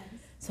 Yes.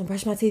 So I'm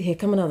brushing my teeth. Here,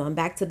 come another. I'm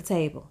back to the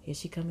table. Here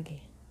she come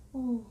again.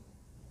 Ooh.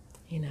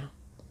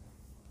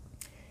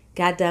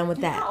 Got done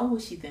with that. How old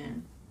was she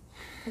then?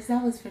 Because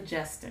that was for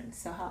Justin.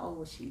 So how old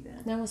was she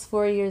then? That was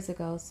 4 years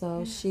ago.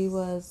 So she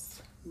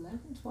was 11,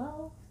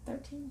 12,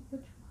 13,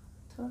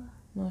 12.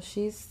 No,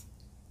 she's...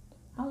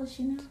 How old is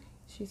she now?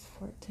 She's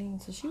 14.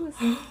 So she was...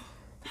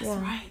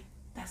 That's right.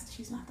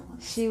 She's not the one.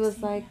 She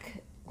was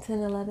like 10,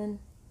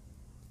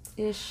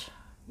 11-ish.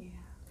 Yeah.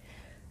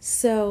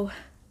 So,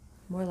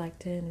 more like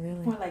 10,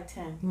 really. More like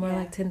 10. More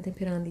like 10,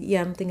 depending on the...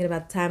 I'm thinking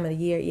about the time of the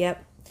year.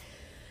 Yep.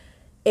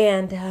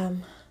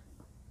 And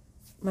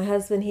my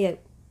husband, he had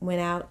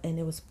went out, and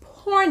it was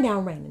pouring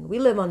down raining. We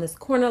live on this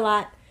corner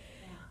lot.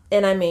 Yeah.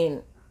 And I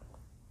mean,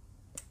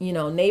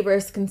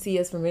 neighbors can see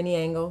us from any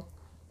angle.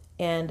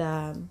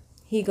 And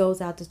he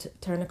goes out to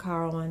turn the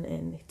car on,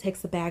 and he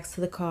takes the bags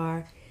to the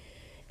car.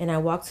 And I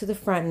walked to the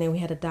front, and then we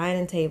had a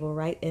dining table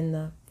right in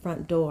the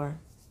front door.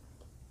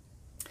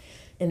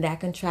 And that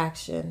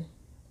contraction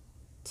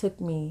took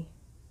me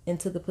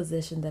into the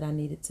position that I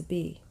needed to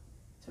be.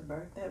 To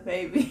birth that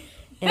baby.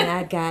 And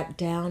I got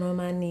down on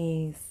my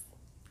knees.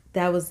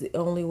 That was the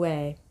only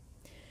way.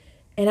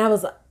 And I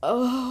was like,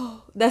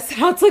 oh, that's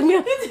how it took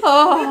me.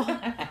 Oh.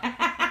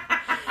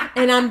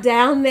 And I'm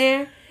down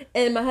there,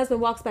 and my husband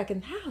walks back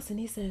in the house, and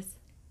he says,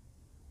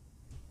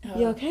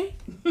 you okay?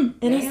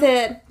 And I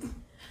said,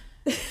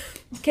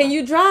 can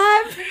you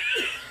drive?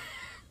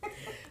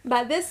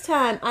 By this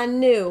time, I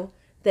knew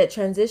that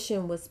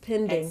transition was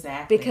pending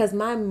because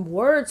my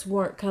words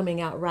weren't coming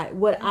out right.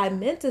 What I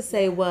meant to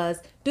say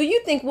was, do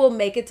you think we'll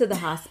make it to the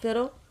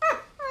hospital?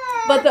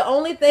 But the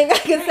only thing I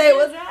could say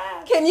was,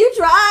 can you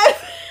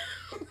drive?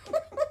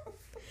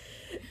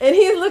 And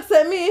he looks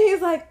at me and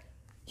he's like,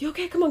 you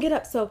okay? Come on, get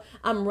up. So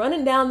I'm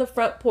running down the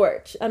front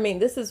porch. I mean,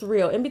 this is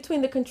real. In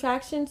between the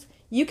contractions,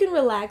 you can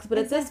relax, but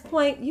at this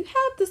point, you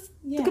have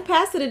the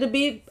capacity to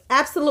be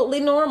absolutely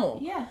normal.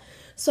 Yeah.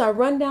 So I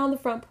run down the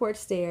front porch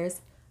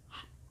stairs.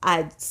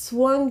 I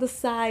swung the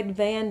side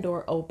van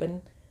door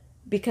open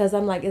because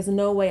I'm like, there's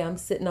no way I'm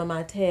sitting on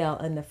my tail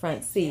in the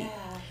front seat.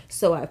 Yeah.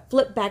 So I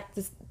flipped back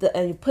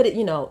and put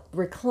it,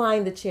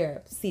 recline the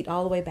chair seat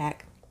all the way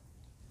back.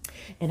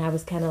 And I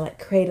was kind of like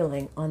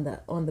cradling on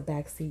the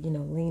back seat,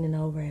 leaning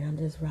over, and I'm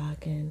just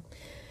rocking.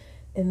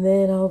 And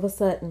then all of a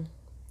sudden,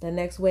 the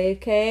next wave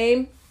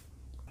came.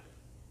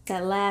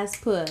 That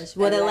last push.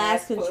 The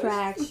last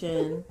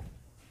contraction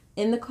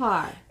in the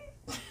car.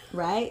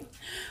 Right?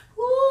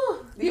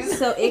 Woo.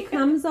 So it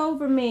comes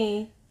over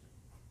me.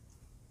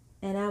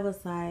 And I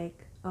was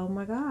like, oh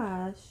my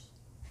gosh,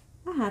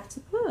 I have to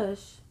push.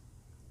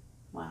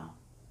 Wow.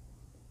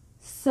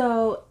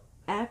 So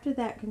after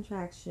that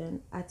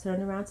contraction, I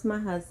turned around to my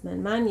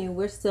husband. Mind you,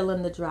 we're still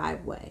in the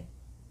driveway.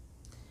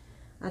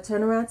 I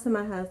turned around to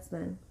my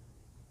husband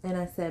and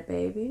I said,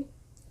 baby,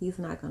 he's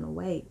not going to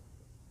wait.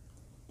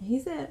 He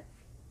said,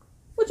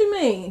 what you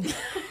mean?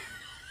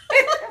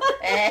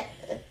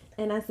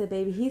 And I said,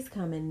 baby, he's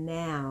coming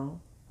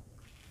now.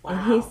 Wow.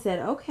 And he said,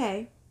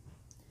 okay.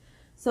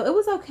 So it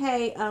was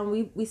okay.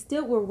 We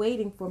still were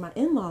waiting for my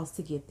in-laws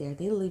to get there.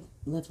 They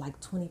lived like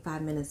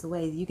 25 minutes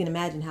away. You can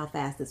imagine how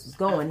fast this was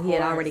going. He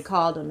had already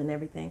called them and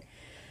everything.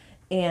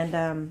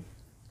 And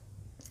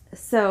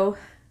so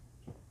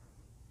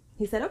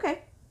he said,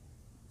 okay.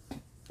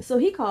 So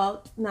he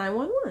called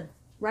 911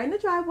 right in the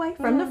driveway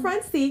from the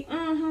front seat.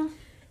 Mm-hmm.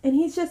 And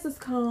he's just as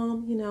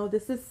calm. You know,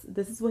 this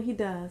is what he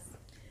does.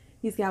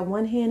 He's got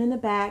one hand in the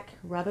back,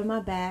 rubbing my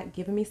back,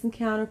 giving me some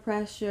counter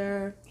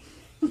pressure,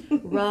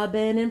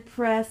 rubbing and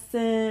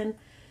pressing.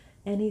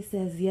 And he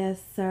says,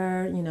 yes,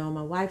 sir. You know,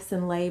 my wife's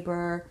in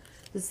labor.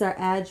 This is our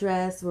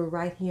address. We're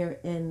right here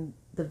in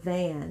the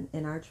van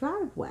in our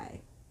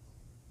driveway.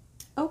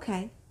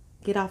 Okay,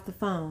 get off the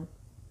phone.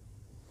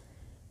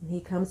 And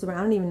he comes around.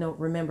 I don't even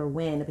remember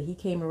when, but he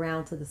came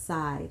around to the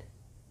side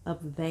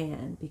of the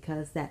van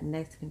because that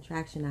next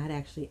contraction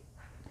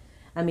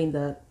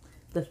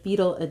the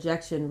fetal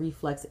ejection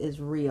reflex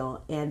is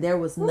real, and there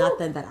was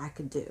nothing that I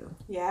could do.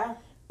 Yeah.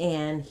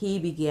 And he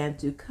began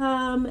to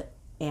come,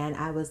 and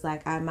I was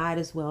like, I might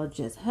as well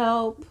just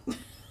help.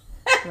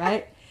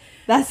 Right?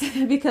 That's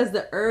because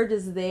the urge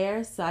is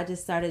there. So I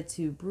just started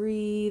to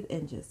breathe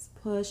and just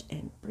push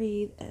and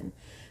breathe and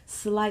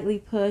slightly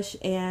push.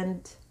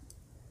 And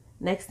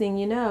next thing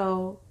you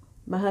know,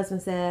 my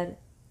husband said,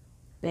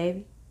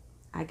 baby,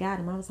 I got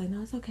him. I was like,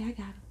 no, it's okay. I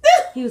got him.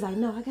 He was like,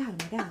 no, I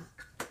got him.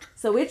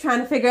 So we're trying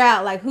to figure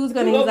out like who's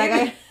going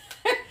to,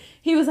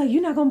 he was like,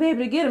 you're not going to be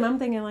able to get him. I'm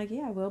thinking like,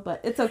 yeah, I will,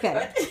 but it's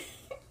okay.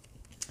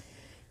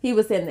 He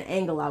was in the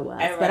angle I was,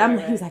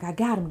 he was like, I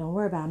got him. Don't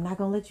worry about it. I'm not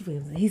going to let you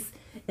feel it.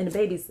 And the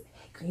baby's,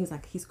 he's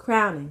like, he's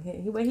crowning.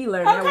 He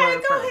learned that word.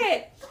 Okay, go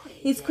ahead.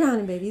 He's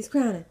crowning, baby. He's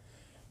crowning.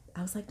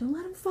 I was like, don't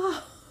let him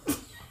fall.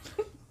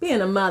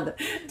 Being a mother.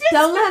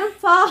 Don't let him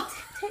fall.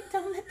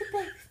 Don't let the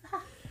baby fall.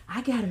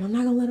 I got him. I'm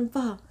not going to let him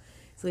fall.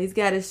 So he's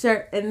got his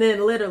shirt. And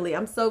then literally,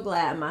 I'm so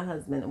glad my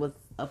husband was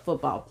a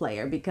football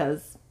player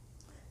because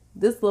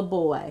this little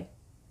boy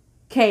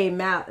came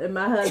out and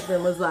my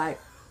husband was like,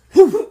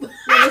 when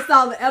we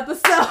saw the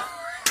episode.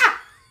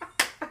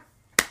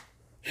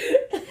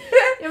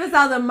 You ever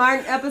saw the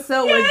Martin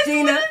episode with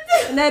Gina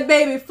and that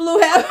baby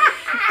flew out?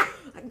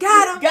 I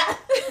got him.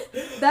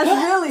 That's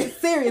really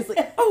seriously.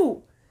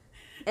 Oh.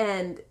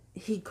 And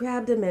he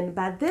grabbed him, and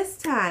by this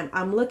time,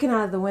 I'm looking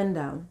out of the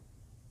window.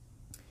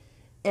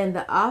 And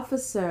the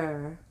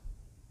officer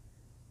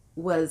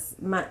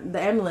the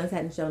ambulance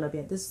hadn't shown up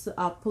yet. This is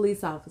a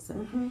police officer.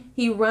 Mm-hmm.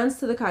 He runs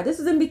to the car. This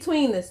is in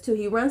between this too.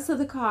 He runs to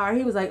the car.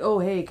 He was like, oh,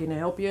 hey, can I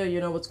help you? You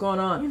know, what's going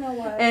on? You know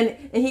what?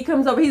 And he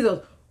comes over. He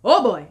goes,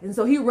 oh, boy. And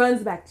so he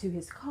runs back to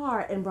his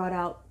car and brought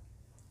out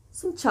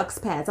some Chuck's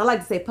pads. I like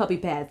to say puppy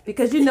pads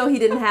because you know he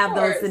didn't have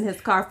those in his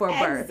car for a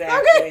birth.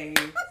 Exactly. Okay?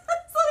 So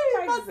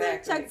he brought some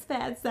Chuck's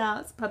pads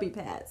out, puppy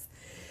pads.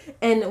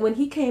 And when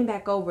he came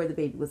back over, the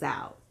baby was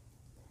out.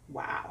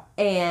 Wow.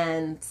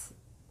 And,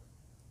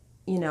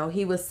 you know,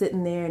 he was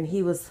sitting there and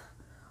he was,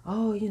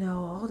 oh, you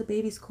know, all the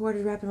baby's cord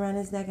is wrapped around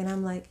his neck. And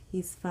I'm like,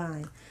 he's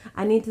fine.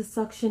 I need to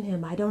suction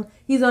him.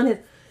 He's on his,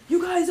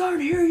 you guys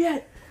aren't here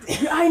yet.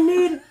 I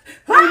need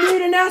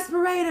an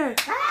aspirator.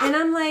 And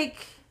I'm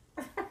like,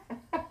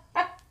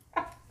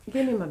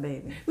 give me my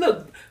baby.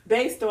 Look,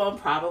 based on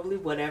probably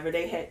whatever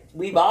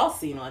we've all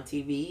seen on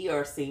TV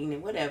or seen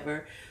and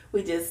whatever,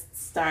 we just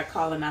start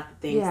calling out the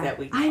things that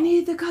we know. I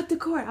need to cut the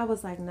cord. I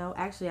was like, no,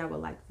 actually, I would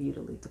like for you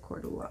to leave the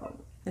cord alone.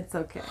 It's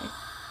okay.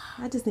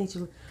 I just need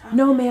you.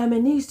 No, ma'am,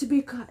 it needs to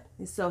be cut.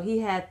 So he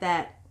had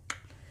that.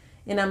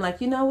 And I'm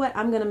like, you know what?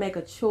 I'm going to make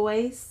a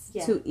choice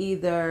to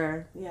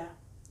either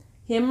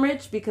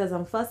hemorrhage because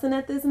I'm fussing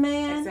at this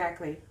man.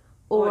 Exactly.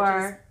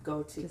 Or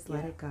just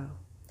let it go.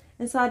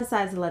 And so I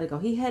decided to let it go.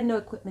 He had no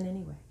equipment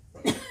anyway.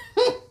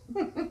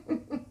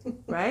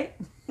 Right?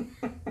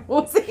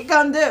 What's he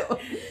gonna do?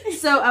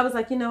 So I was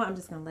like, you know what? I'm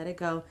just gonna let it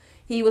go.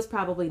 He was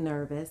probably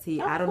nervous.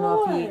 I don't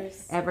know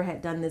if he ever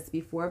had done this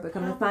before, but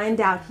come to find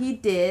out he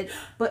did,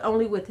 but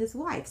only with his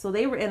wife. So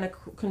they were in a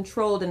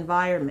controlled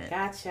environment.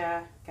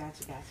 Gotcha.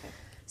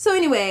 So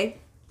anyway,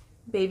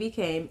 baby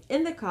came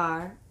in the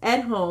car,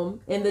 at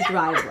home, in the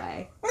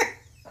driveway.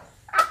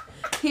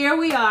 Here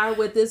we are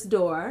with this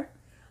door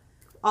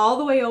all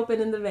the way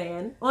open in the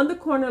van, on the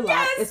corner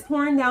lot. It's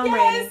pouring down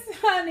raining.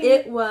 Honey.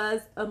 It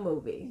was a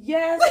movie.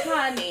 Yes,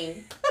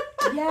 honey.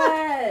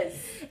 Yes.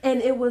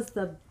 And it was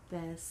the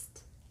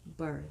best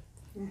birth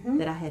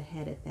that I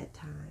had at that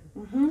time.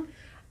 Mm-hmm.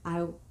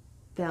 I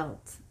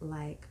felt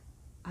like,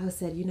 I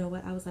said, you know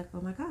what? I was like,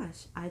 oh my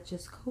gosh, I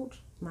just coached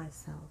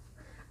myself.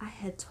 I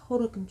had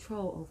total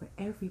control over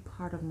every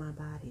part of my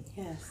body.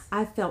 Yes.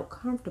 I felt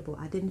comfortable.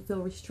 I didn't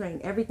feel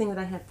restrained. Everything that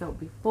I had felt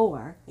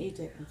before. You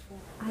didn't feel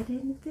it. I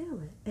didn't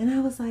feel it. And I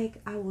was like,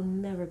 I will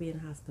never be in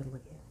a hospital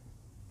again.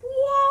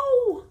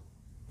 Whoa!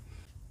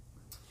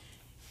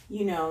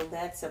 You know,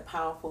 that's a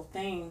powerful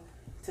thing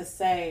to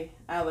say.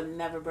 I would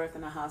never birth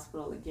in a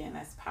hospital again.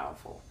 That's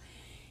powerful.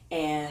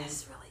 And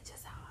that's really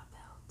just how I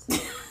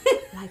felt.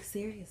 Like,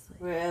 seriously.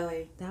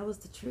 Really? That was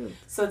the truth.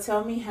 So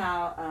tell me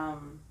how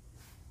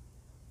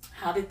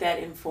did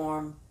that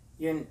inform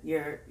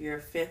your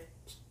fifth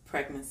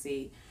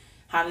pregnancy?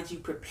 How did you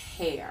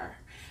prepare?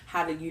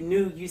 How did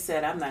you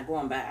said, I'm not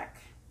going back?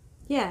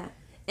 Yeah.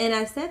 And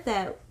I said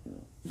that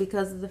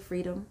because of the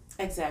freedom.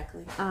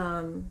 Exactly.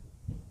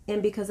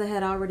 And because I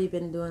had already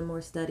been doing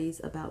more studies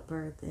about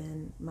birth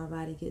and my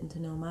body, getting to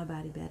know my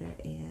body better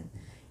and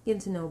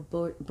getting to know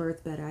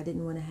birth better. I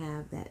didn't want to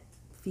have that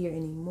fear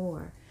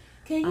anymore.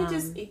 Can you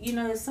just,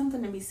 there's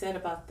something to be said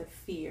about the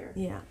fear.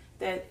 Yeah.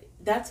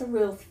 That's a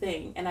real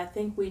thing. And I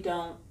think we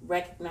don't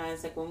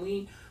recognize, like,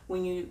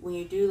 when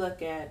you do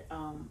look at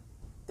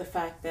the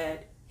fact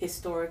that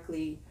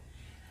historically,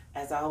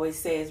 as I always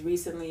say, as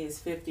recently as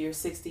 50 or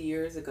 60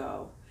 years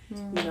ago,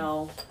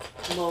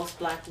 most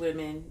black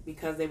women,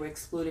 because they were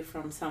excluded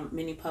from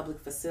many public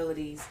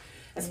facilities,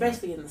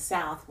 especially in the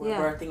South, were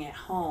birthing at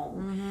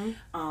home.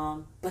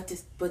 But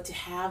to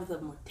have the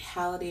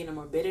mortality and the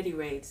morbidity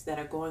rates that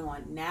are going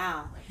on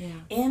now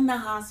in the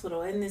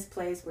hospital, in this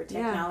place where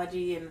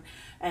technology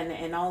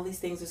and all these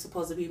things are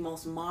supposed to be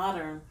most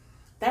modern,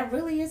 that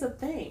really is a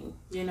thing,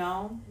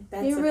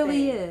 That's it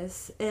really thing.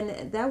 is.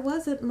 And that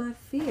wasn't my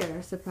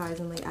fear,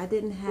 surprisingly. I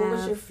didn't have... What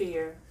was your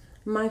fear?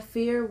 My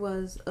fear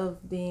was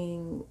of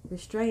being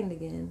restrained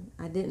again.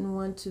 I didn't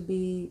want to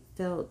be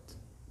felt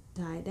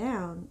tied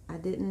down.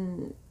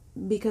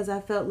 Because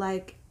I felt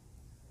like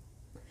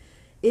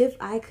if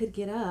I could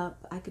get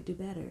up, I could do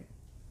better.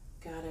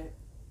 Got it.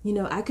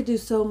 I could do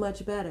so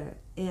much better.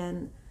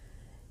 And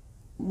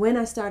when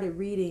I started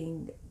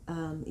reading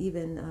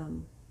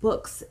even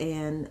books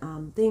and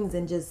things,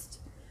 and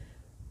just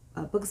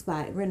books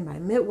written by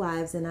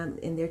midwives,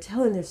 and they're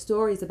telling their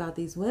stories about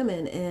these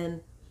women. And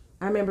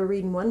I remember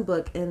reading one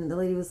book, and the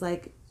lady was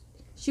like,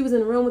 she was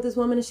in a room with this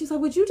woman, and she's like,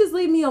 would you just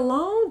leave me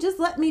alone? Just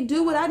let me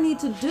do what I need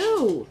to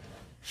do. Wow.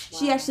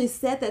 She actually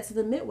said that to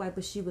the midwife,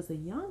 but she was a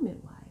young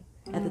midwife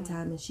at the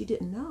time, and she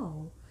didn't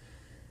know.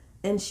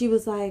 And she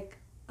was like,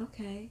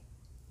 okay.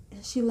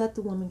 And she let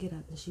the woman get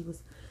up, and she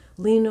was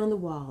leaning on the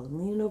wall and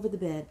leaning over the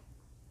bed.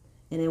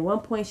 And at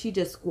one point, she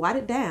just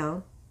squatted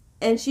down,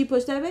 and she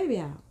pushed that baby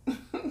out.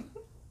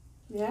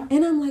 Yeah.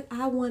 And I'm like,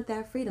 I want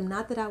that freedom.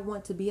 Not that I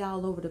want to be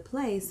all over the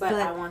place, but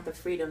I want the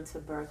freedom to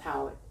birth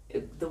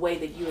the way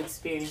that you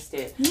experienced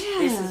it. Yeah.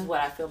 This is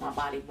what I feel my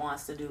body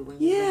wants to do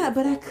when you but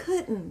forward. I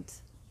couldn't.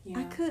 Yeah.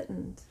 I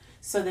couldn't.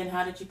 So then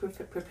how did you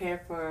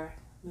prepare for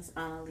Miss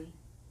Annalie?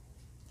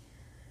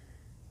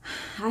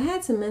 I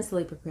had to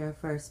mentally prepare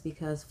first,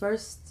 because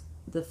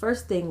the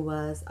first thing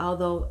was,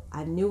 although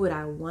I knew what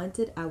I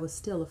wanted, I was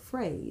still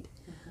afraid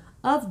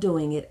of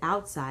doing it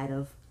outside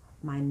of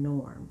my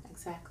norm.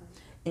 Exactly.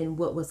 And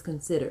what was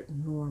considered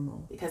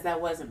normal. Because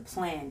that wasn't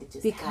planned. It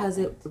just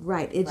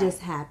happened. It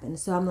just happened.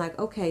 So I'm like,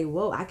 okay,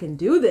 whoa, I can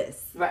do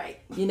this. Right.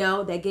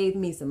 That gave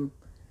me some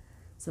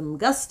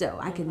gusto.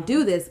 I can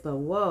do this, but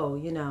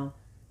whoa,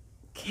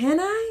 can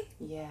I?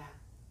 Yeah.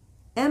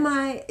 Am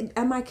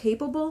I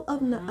capable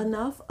of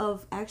enough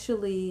of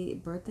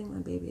actually birthing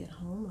my baby at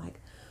home?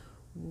 Like,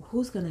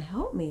 who's going to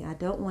help me? I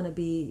don't want to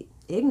be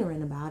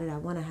ignorant about it. I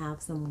want to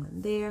have someone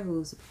there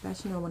who's a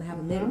professional. I want to have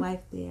a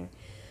midwife there.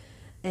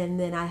 And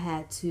then I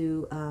had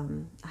to,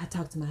 I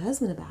talked to my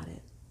husband about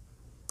it.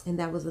 And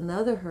that was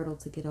another hurdle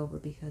to get over,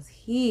 because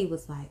he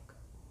was like,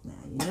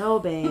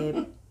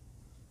 babe,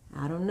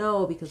 I don't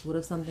know, because what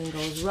if something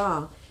goes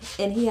wrong?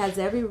 And he has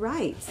every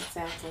right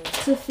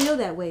to feel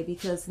that way,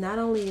 because not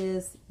only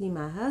is he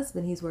my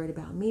husband, he's worried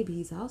about me, but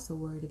he's also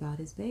worried about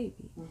his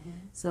baby.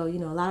 So, a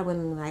lot of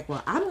women are like,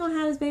 well, I'm going to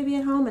have this baby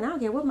at home, and I don't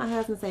care what my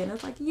husband says. And I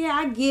was like, yeah,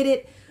 I get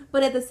it.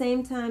 But at the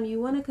same time,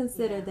 you want to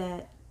consider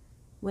that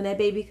when that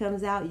baby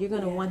comes out, you're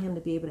going to want him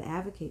to be able to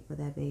advocate for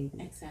that baby.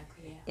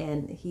 Exactly, yeah.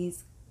 And he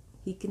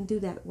can do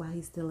that while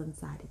he's still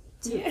inside of you,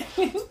 too.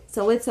 Yeah.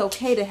 So it's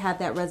okay to have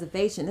that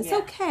reservation. It's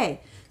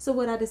okay. So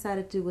what I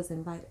decided to do was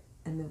invite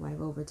a midwife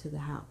over to the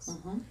house.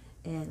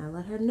 And I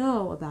let her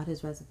know about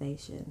his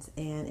reservations.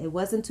 And it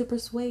wasn't to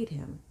persuade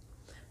him,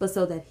 but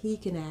so that he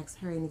can ask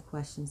her any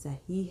questions that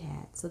he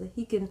had, so that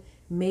he can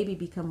maybe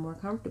become more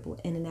comfortable.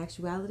 And in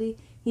actuality,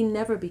 he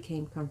never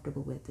became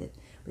comfortable with it.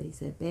 But he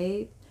said,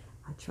 babe,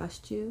 I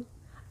trust you.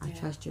 I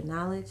trust your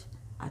knowledge.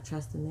 I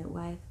trust the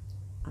midwife.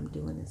 I'm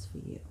doing this for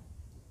you.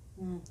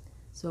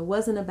 So it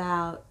wasn't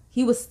about,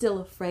 he was still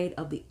afraid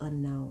of the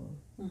unknown.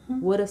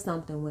 What if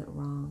something went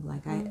wrong?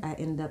 Like I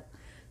ended up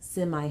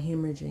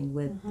semi-hemorrhaging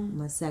with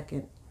my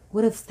second.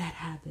 What if that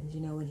happens?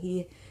 And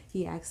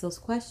he asks those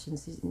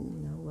questions.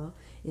 Well,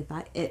 if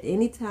at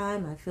any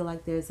time I feel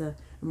like there's an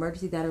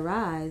emergency that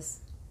arises,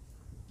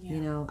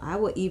 I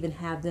will even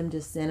have them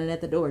just standing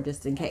at the door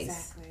just in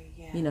case. Exactly.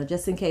 Yeah.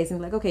 Just in case, and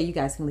be like, okay, you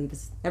guys can leave.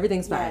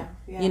 Everything's fine.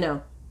 Yeah.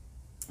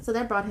 So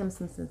that brought him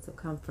some sense of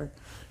comfort.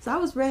 So I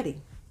was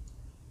ready.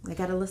 I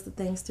got a list of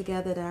things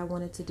together that I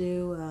wanted to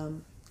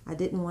do. I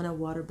didn't want a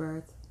water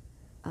birth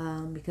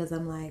because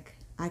I'm like,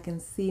 I can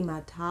see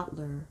my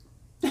toddler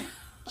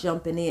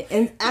jumping in.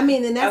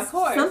 And that's, of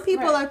course, some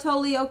people are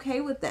totally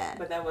okay with that.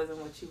 But that wasn't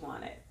what you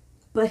wanted.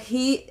 But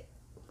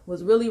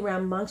was really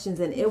rambunctious,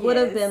 and it would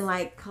have been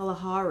like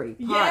Kalahari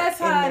Park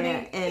in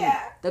there, and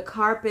the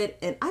carpet,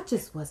 and I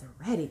just wasn't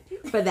ready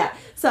for that.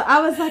 So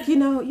I was like, you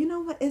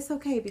know what? It's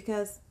okay,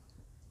 because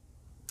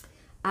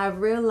I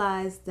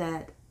realized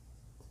that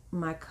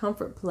my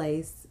comfort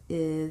place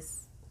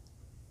is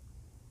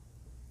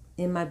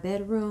in my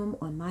bedroom,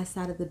 on my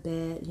side of the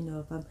bed. You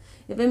know,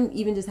 if I'm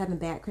even just having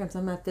bad cramps,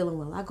 I'm not feeling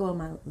well, I go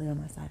lay on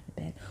my side of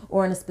the bed,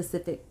 or in a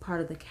specific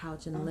part of the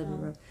couch in the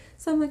living room.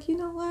 So I'm like, you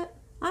know what?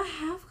 I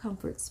have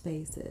comfort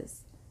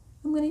spaces.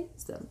 I'm going to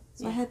use them.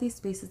 So I had these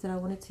spaces that I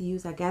wanted to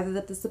use. I gathered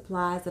up the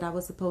supplies that I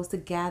was supposed to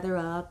gather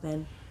up,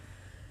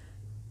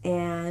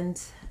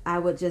 and I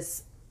would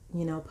just,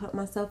 put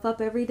myself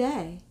up every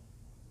day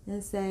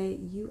and say,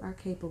 you are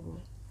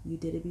capable. You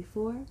did it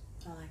before.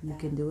 I like that. You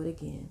can do it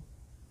again.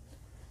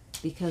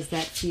 Because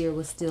that fear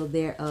was still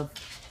there of,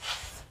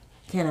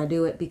 can I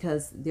do it?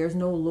 Because there's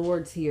no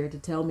lords here to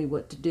tell me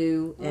what to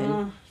do.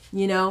 And,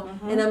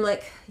 and I'm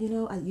like,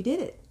 you did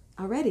it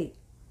already.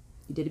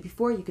 You did it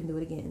before, you can do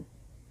it again.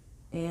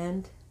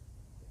 And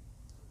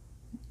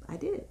I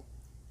did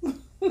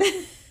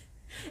it.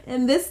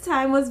 And this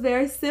time was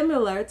very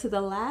similar to the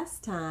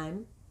last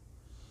time.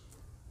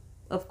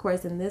 Of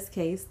course, in this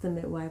case, the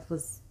midwife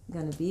was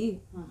going to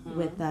be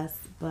with us.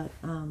 But,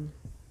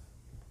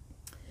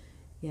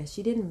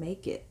 she didn't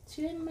make it.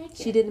 She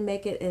didn't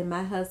make it. And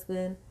my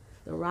husband,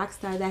 the rock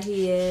star that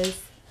he is,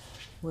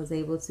 was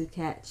able to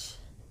catch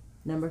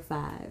number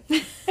 5.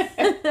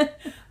 I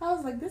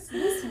was like, this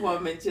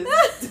woman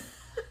just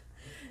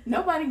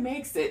nobody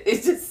makes it.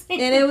 It just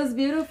and it was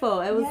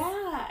beautiful. It was.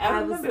 Yeah, I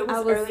remember it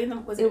was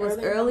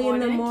early in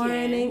the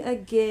morning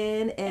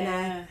again,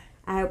 and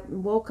I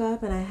woke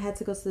up and I had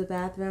to go to the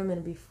bathroom,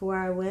 and before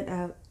I went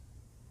out,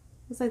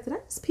 I was like, did I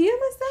just pee on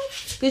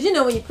myself? Because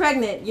when you're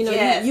pregnant, you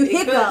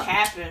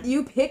hiccup.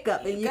 You pick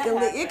up and you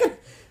can.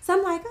 So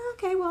I'm like, oh,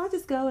 okay, well, I'll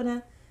just go, and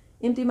I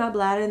empty my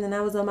bladder, and then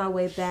I was on my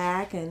way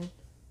back, and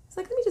it's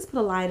like, let me just put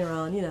a liner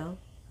on, And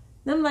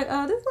I'm like,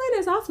 oh, this liner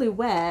is awfully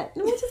wet.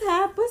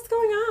 What's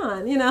going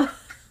on,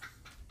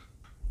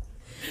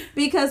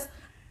 Because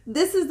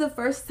this is the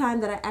first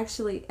time that I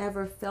actually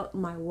ever felt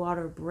my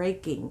water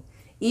breaking.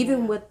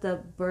 Even with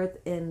the birth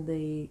in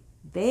the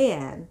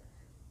van,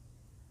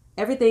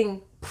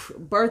 everything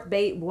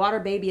water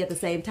baby at the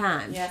same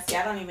time. Yeah, see,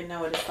 I don't even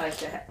know what it's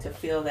like to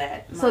feel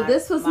that. So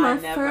this was my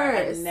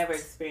first. I've never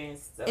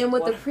experienced and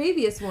with the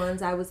previous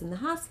ones, I was in the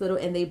hospital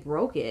and they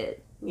broke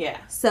it.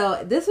 Yeah.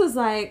 So this was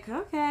like,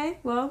 okay,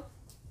 well,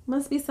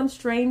 must be some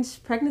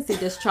strange pregnancy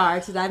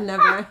discharge that I've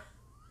never.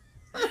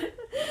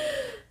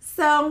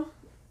 So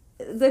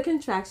the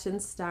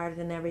contractions started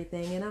and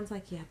everything, and I was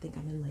like, yeah, I think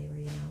I'm in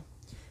labor,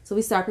 So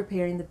we start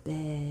preparing the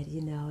bed,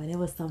 and it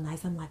was so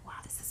nice. I'm like, wow,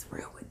 this is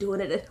real. We're doing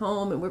it at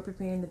home, and we're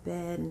preparing the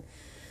bed. And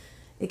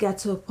it got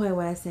to a point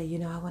where I said,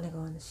 I want to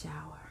go in the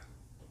shower.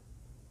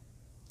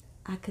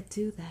 I could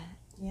do that.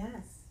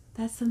 Yes.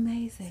 That's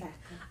amazing.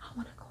 Exactly. I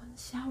want to go in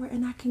the shower,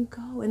 and I can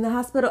go in the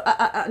hospital.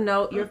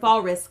 No, you're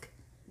fall risk.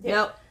 Yeah.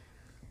 Nope.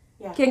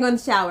 Yeah. Can't go in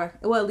the shower.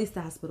 Well, at least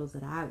the hospitals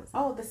that I was in.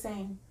 Oh, the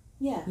same.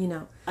 Yeah.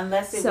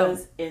 Unless it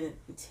was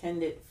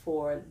intended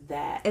for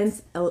that. And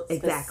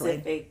exactly.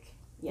 Specific.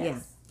 Yes. Yeah.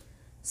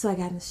 So I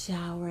got in the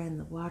shower, and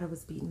the water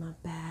was beating my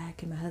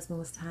back, and my husband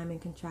was timing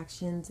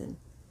contractions, and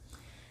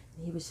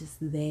he was just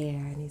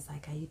there, and he's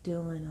like, how you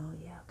doing? Oh,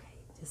 yeah, okay.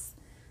 Just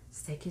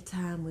take your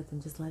time with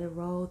him. Just let it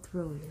roll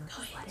through,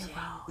 just let it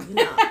roll,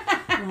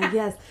 I'm like,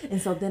 yes.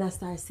 And so then I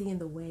started seeing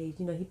the waves.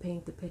 He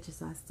painted the picture,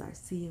 so I started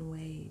seeing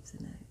waves,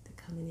 and they're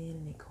coming in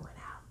and they're going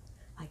out.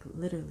 Like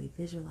literally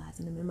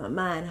visualizing them in my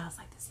mind. I was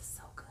like, this is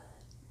so good.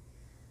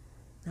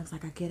 And I was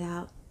like, I get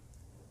out,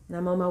 and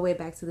I'm on my way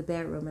back to the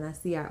bedroom, and I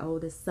see our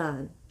oldest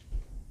son,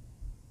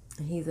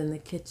 and he's in the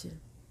kitchen,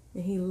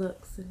 and he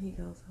looks, and he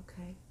goes,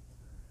 okay.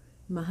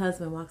 My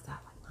husband walks out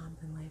like,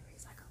 Mom's in labor.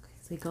 He's like, okay.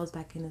 So he goes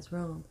back in his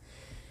room,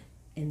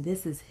 and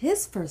this is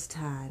his first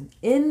time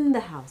in the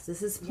house.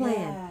 This is planned.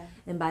 Yeah.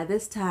 And by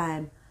this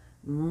time,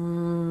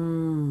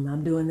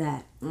 I'm doing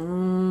that.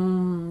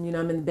 I'm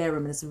in the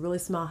bedroom, and it's a really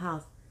small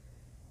house.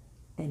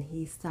 And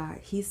he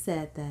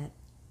said that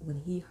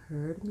when he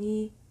heard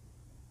me,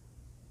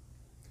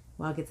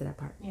 well, I'll get to that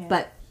part. Yeah.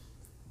 But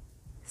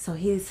so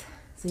he's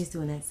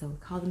doing that. So we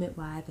called the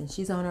midwife, and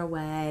she's on her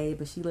way,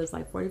 but she lives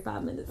like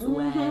 45 minutes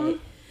away.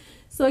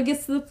 So it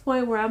gets to the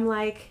point where I'm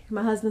like,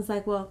 my husband's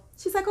like, well,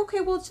 she's like, okay,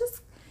 well,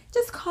 just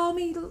call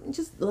me.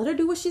 Just let her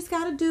do what she's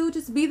got to do.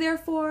 Just be there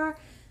for her.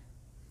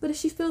 But if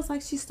she feels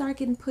like she starts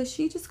getting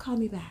pushy, just call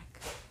me back.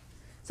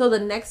 So the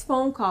next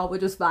phone call,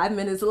 which was 5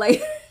 minutes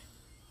later,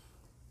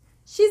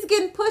 she's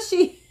getting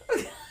pushy.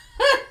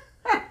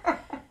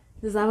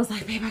 Because I was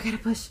like, babe, I got to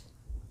push.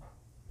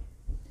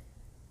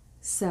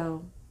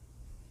 So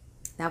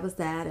that was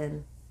that.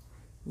 And,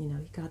 he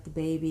got the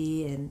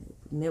baby, and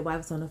the midwife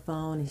was on the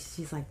phone, and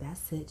she's like,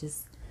 that's it.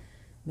 Just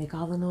make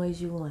all the noise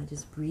you want.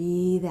 Just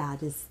breathe out.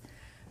 Just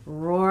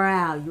roar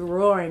out. You're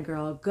roaring,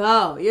 girl.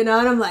 Go. And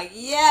I'm like,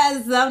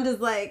 yes. I'm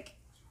just like,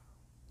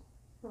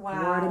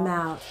 wow. Roared him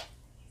out.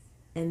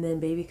 And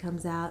then baby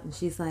comes out, and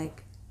she's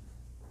like,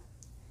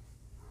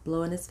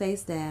 blow in his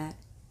face, Dad.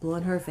 Blow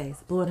in her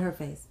face. Blow in her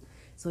face.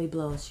 So he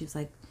blows. She was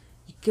like,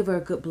 you give her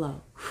a good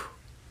blow.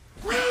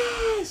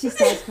 She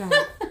starts crying.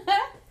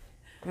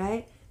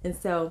 Right? And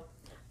so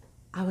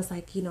I was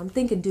like, I'm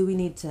thinking, do we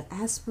need to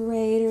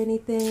aspirate or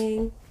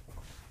anything?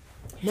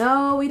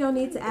 No, we don't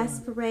need to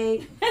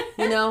aspirate.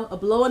 A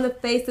blow in the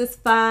face is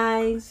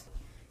fine.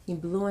 He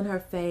blew in her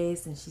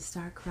face and she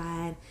started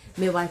crying.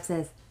 Midwife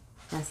says,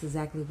 that's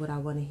exactly what I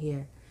want to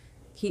hear.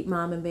 Keep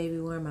mom and baby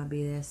warm. I'll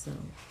be there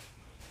soon.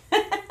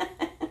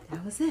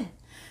 That was it.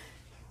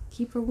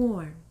 Keep her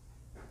warm.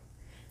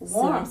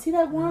 Warm. So, see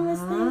that warmness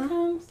thing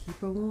comes?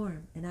 Keep her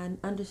warm. And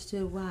I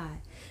understood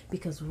why.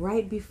 Because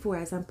right before,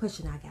 as I'm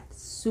pushing, I got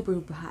super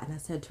hot. And I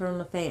said, turn on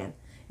the fan.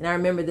 And I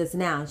remember this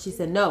now. And she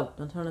said, no,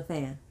 don't turn on the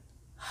fan.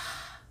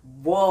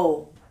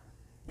 Whoa.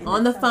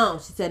 On the phone,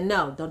 she said,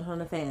 no, don't turn on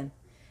the fan.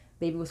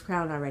 Baby was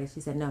crying already. She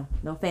said, no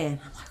fan.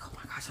 I'm like, oh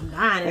my gosh, I'm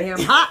dying in here.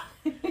 I'm hot.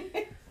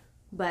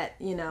 But,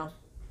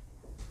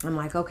 I'm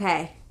like,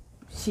 okay.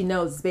 She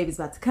knows this baby's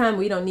about to come.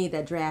 We don't need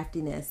that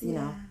draftiness, you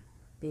know.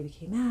 Baby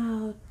came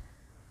out.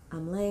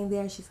 I'm laying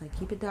there. She's like,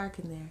 keep it dark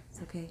in there.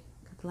 It's okay.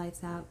 Cut the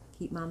lights out.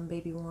 Keep mom and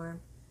baby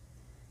warm.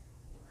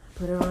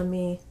 Put her on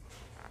me.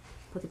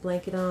 Put the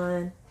blanket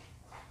on.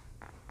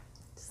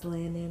 Just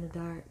laying there in the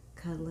dark,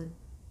 cuddling,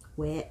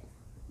 wet.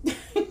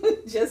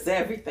 Just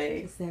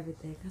everything. Just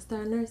everything. I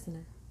started nursing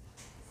her.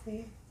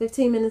 See?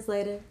 15 minutes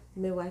later,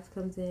 the midwife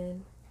comes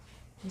in.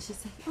 And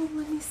she's like, oh,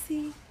 let me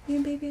see. You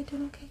and baby are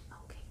doing okay?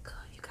 Okay, good.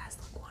 You guys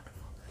look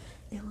wonderful.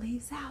 And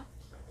leaves out.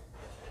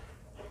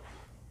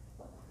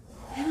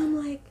 And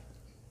I'm like,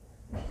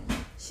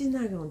 she's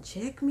not going to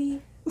check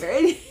me.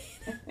 Right?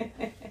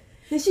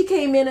 Then she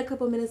came in a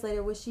couple minutes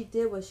later. What she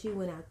did was she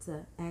went out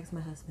to ask my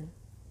husband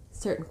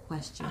certain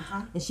questions.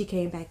 And she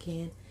came back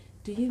in.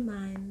 Do you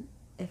mind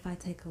if I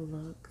take a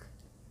look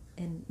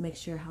and make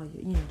sure how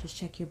just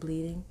check your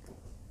bleeding?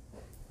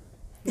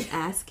 You're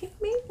asking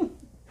me?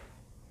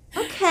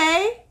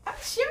 Okay.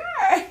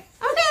 Sure.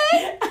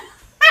 Okay.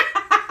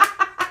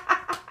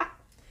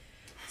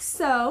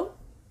 So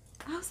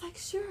I was like,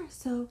 sure.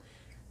 So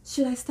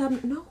should I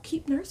stop? No,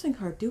 keep nursing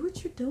her. Do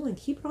what you're doing.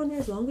 Keep her on there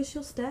as long as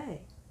she'll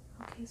stay.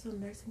 Okay, so I'm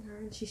nursing her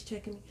and she's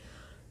checking me.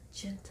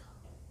 Gentle.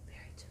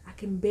 Very gentle. I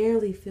can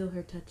barely feel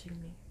her touching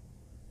me.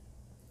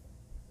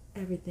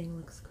 Everything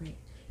looks great.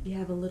 You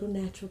have a little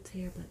natural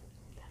tear, but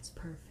that's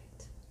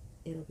perfect.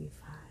 It'll be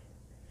fine.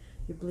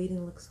 Your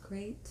bleeding looks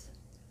great.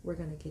 We're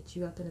going to get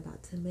you up in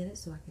about 10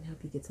 minutes so I can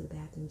help you get to the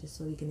bathroom just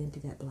so you can empty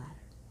that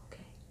bladder.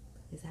 Okay?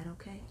 Is that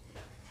okay?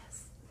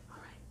 Yes. All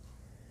right.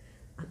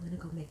 I'm going to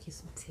go make you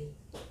some tea.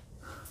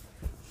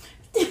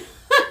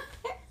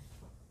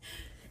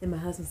 And my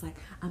husband's like,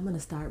 I'm going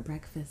to start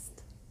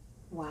breakfast.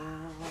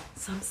 Wow.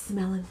 So I'm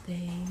smelling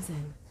things.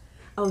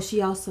 And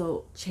she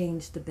also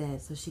changed the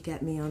bed. So she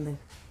got me on the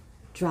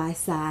dry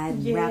side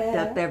and wrapped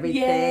up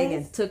everything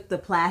and took the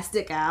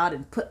plastic out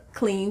and put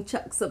clean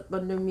chucks up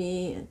under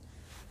me. And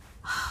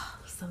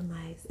so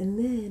nice. And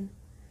then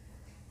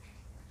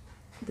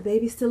the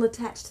baby's still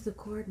attached to the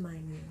cord,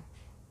 mind you.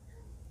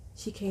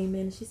 She came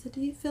in and she said,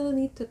 do you feel a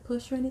need to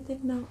push or anything?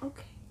 No?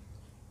 Okay.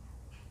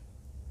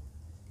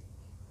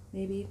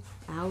 Maybe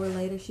an hour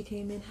later she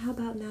came in. How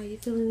about now? You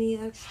feel any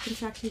extra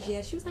contractions?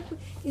 Yeah. She was like,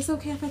 it's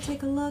okay if I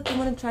take a look. I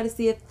want to try to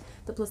see if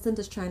the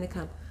placenta's trying to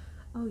come.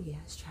 Oh, yeah,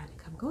 it's trying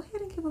to come. Go ahead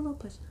and give a little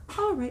push.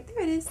 All right,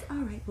 there it is. All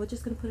right, we're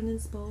just going to put it in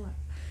the bowl.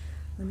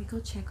 Let me go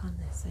check on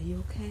this. Are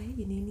you okay?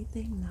 You need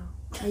anything?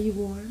 No. Are you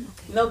warm?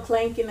 Okay. No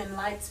clanking and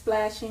light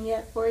splashing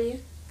yet for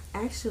you?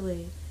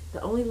 Actually,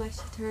 the only light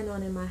she turned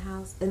on in my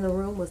house, in the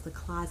room, was the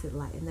closet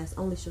light, and that's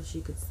only so she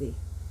could see.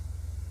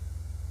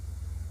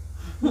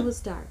 It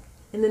was dark.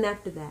 And then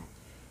after that,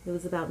 it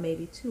was about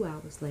maybe 2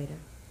 hours later,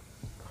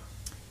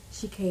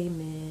 she came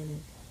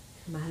in,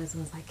 and my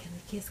husband was like, can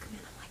the kids come in?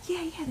 I'm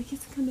like, yeah, the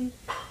kids can come in.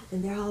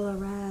 And they're all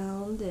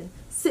around and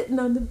sitting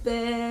on the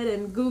bed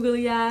and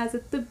googly eyes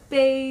at the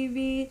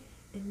baby.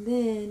 And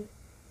then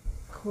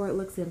cord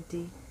looks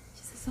empty.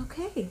 She says,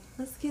 okay,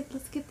 let's get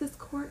this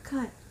cord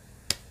cut.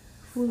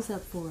 Who's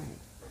up for it?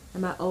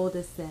 And my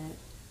oldest said,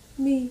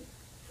 me. And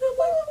I'm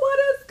like, what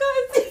is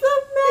going? Is this a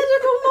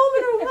magical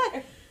moment or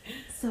what?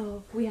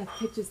 So we have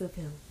pictures of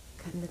him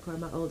cutting the cord,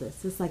 my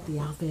oldest. It's like the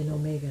Alpha and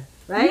Omega,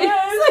 right?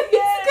 Yes, He's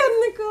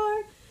cutting the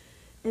cord.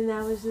 And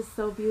that was just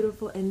so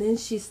beautiful. And then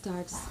she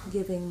starts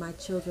giving my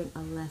children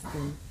a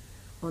lesson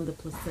on the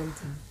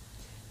placenta.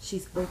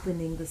 She's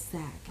opening the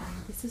sac.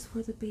 And this is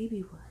where the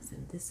baby was.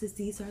 And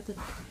these are the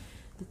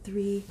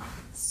 3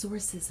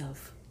 sources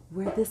of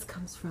where this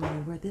comes from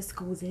and where this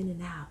goes in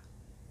and out.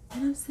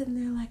 And I'm sitting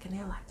there and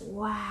they're like,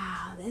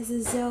 wow, this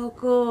is so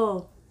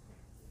cool.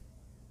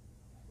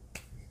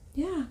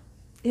 Yeah,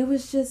 it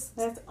was just...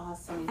 That's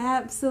awesome.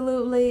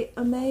 Absolutely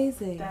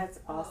amazing. That's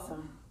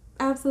awesome.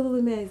 Absolutely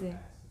amazing.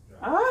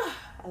 Oh,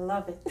 I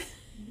love it.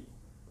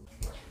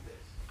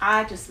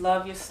 I just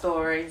love your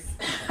stories.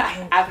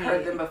 I've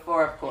heard them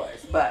before, of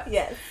course, but...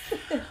 Yes.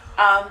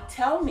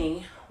 Tell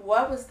me,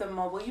 what was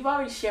you've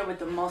already shared what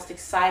the most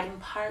exciting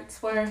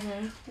parts were.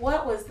 Mm-hmm.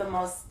 What was the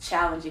most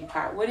challenging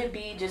part? Would it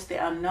be just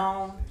the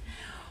unknown?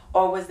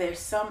 Or was there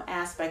some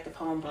aspect of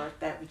home birth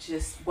that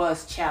just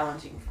was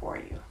challenging for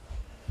you?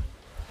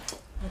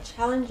 A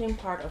challenging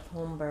part of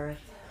home birth.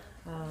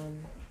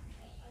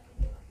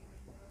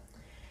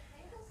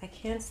 I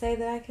can't say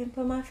that I can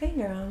put my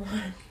finger on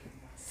one.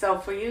 So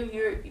for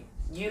you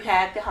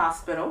had the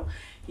hospital,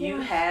 you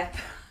had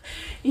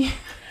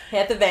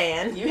the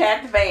van. You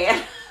had the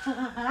van.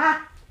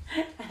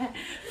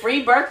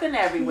 Free birthing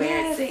everywhere,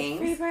 yes, it seems.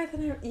 Free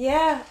birthing,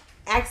 yeah,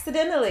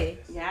 accidentally.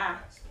 Yeah.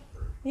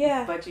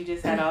 Yeah. But you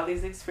just had all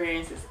these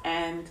experiences,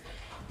 and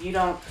you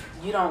don't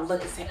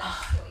look and say,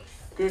 oh,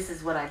 this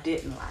is what I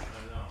didn't like.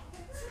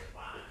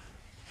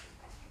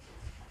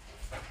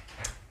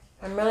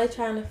 I'm really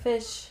trying to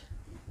fish.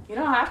 You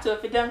don't have to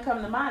if it doesn't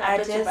come to mind. I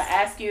bet you if I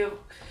ask you,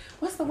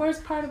 what's the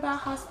worst part about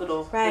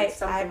hospital? Right.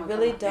 I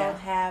really don't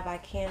have, I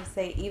can't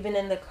say, even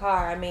in the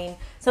car. I mean,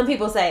 some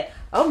people say,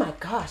 oh my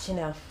gosh, you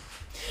had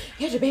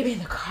your baby in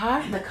the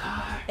car? In the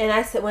car. And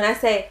when I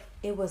say,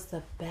 it was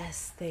the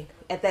best thing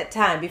at that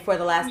time before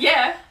the last.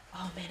 Yeah.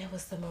 Oh man, it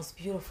was the most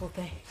beautiful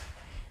thing.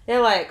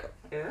 They're like,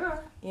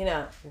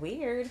 yeah.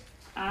 Weird.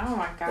 Oh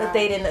my God. But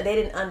they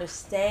didn't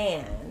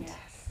understand.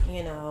 Yes.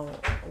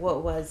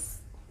 What was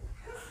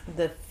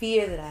the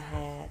fear that I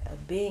had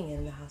of being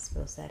in the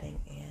hospital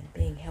setting and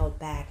being held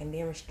back and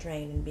being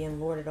restrained and being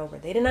lorded over.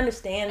 They didn't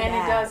understand and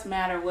that. And it does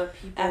matter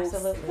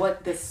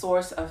what the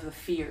source of the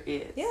fear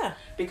is. Yeah.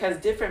 Because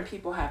different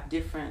people have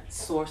different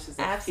sources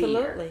of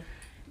Absolutely. fear.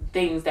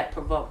 Things that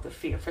provoke the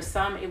fear. For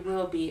some, it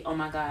will be, oh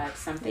my God,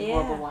 something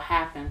horrible will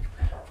happen.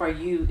 For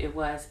you, it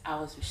was, I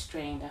was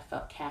restrained. I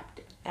felt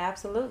captive.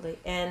 Absolutely.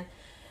 And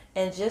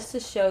just to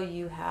show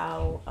you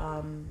how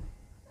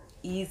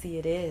easy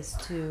it is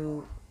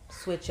to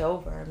switch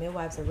over.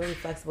 Midwives are really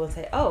flexible and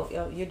say,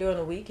 oh, you're doing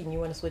a week and you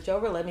want to switch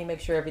over? Let me make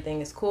sure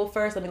everything is cool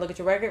first. Let me look at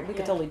your record. We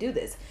can totally do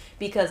this.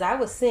 Because I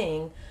was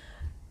seeing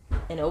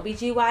an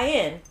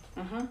OBGYN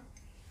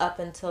up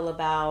until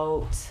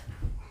about...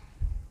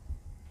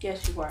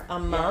 Yes, you were. A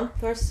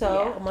month or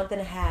so, a month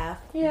and a half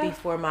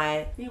before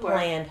my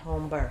planned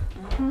home birth.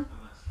 Mm-hmm.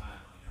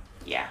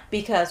 Yeah.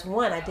 Because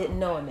one, I didn't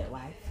know a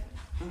midwife.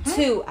 Mm-hmm.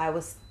 Two, I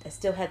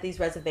still had these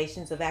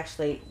reservations of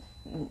actually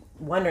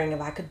wondering if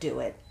I could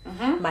do it.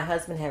 Mm-hmm. My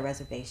husband had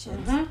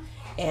reservations. Mm-hmm.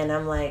 And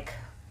I'm like...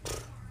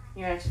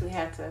 You actually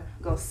had to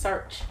go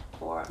search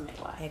for a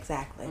midwife.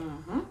 Exactly.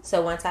 Mm-hmm.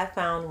 So once I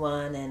found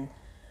one and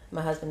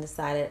my husband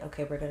decided,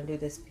 okay, we're going to do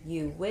this for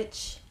you,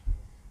 which...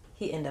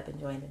 He ended up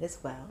enjoying it as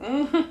well.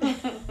 It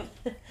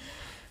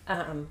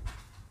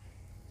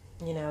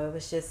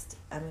was just,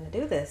 I'm going to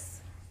do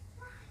this.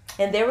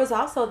 And there was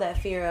also that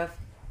fear of,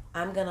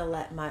 I'm going to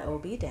let my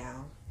OB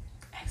down.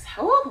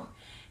 Oh,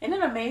 isn't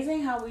it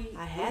amazing how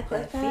I had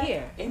that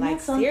fear. Isn't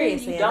like,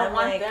 seriously. You don't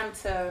want them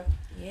to...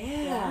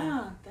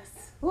 Yeah.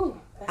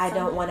 I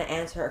don't want to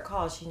answer her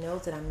call. She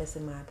knows that I'm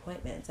missing my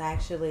appointments. I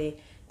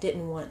actually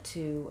didn't want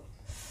to...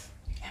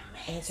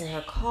 answer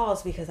her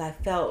calls because I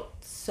felt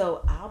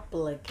so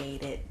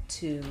obligated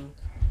to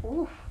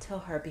tell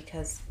her,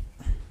 because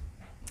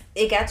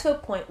it got to a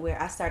point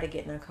where I started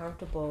getting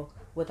uncomfortable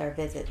with our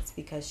visits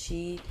because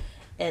she's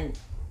an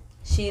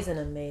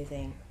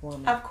amazing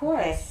woman. Of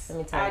course. Okay? Let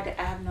me tell you.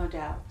 I have no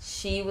doubt.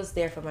 She was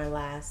there for my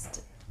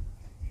last...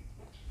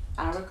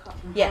 I recall.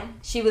 Mm-hmm. Yeah,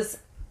 she was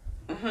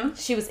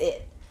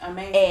it.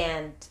 Amazing.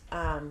 And...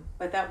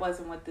 but that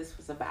wasn't what this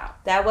was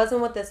about. That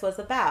wasn't what this was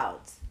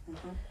about.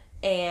 Mm-hmm.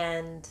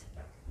 And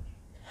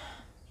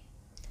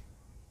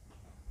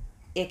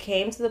it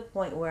came to the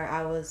point where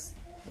I was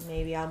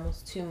maybe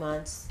almost 2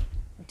 months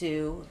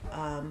due.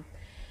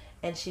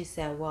 And she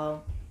said,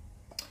 well,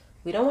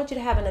 we don't want you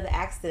to have another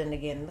accident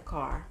again in the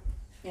car.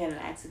 Yeah, an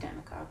accident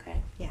in the car,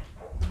 okay. Yeah.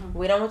 Mm-hmm.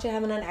 We don't want you to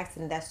have another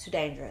accident. That's too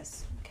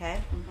dangerous,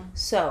 okay? Mm-hmm.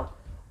 So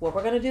what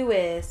we're going to do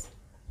is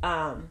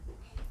what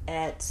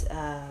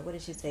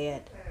did she say,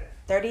 at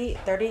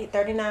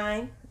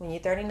 39, when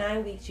you're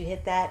 39 weeks, you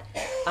hit that,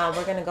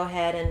 we're going to go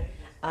ahead and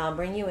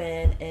bring you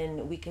in,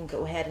 and we can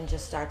go ahead and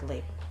just start the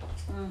labor.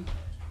 Mm.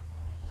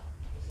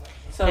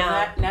 So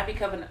now, not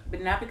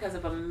because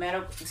of a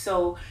medical.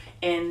 So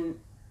in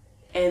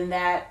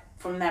that,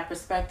 from that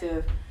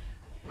perspective,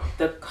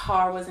 the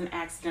car was an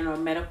accident or a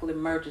medical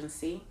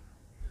emergency.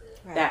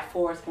 Right. That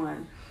fourth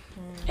one,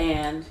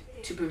 and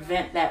to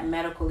prevent that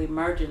medical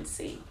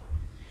emergency,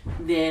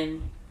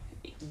 then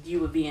you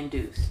would be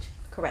induced.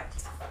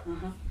 Correct.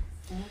 Mm-hmm.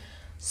 Mm-hmm.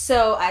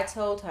 So I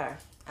told her,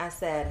 I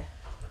said,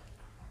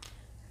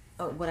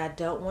 what I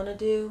don't want to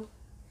do,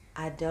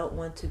 I don't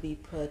want to be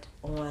put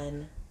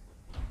on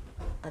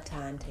a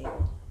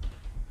timetable.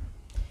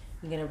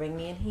 You're going to bring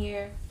me in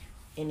here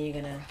and you're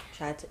going to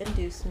try to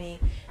induce me.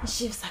 And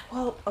she was like,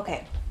 well,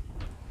 okay,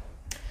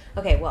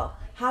 well,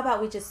 how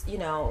about we just,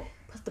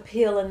 put the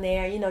pill in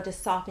there,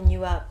 just soften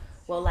you up.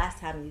 Well, last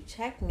time you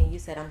checked me, you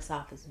said I'm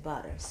soft as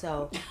butter.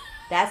 So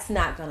that's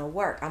not going to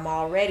work. I'm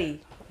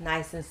already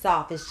nice and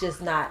soft. It's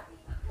just not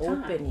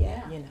open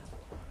yet,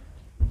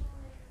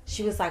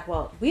 She was like,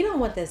 well, we don't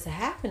want this to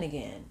happen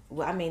again.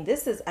 Well,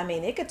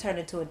 it could turn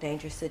into a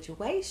dangerous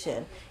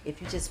situation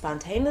if you just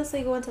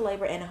spontaneously go into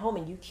labor and a home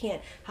and you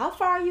can't. How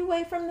far are you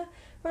away from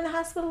the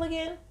hospital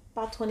again?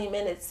 about 20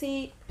 minutes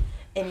seat,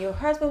 and your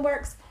husband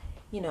works,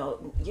 you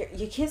know,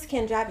 your kids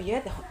can't drive you. You're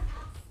at the home.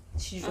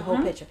 She used the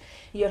whole picture.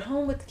 You're at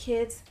home with the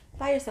kids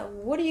by yourself.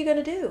 What are you going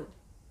to do?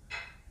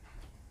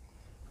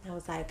 I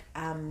was like,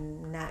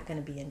 I'm not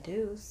going to be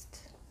induced.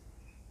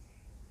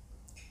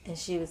 And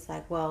she was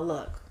like, well,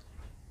 look,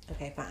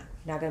 okay, fine.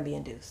 You're not going to be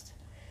induced.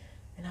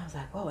 And I was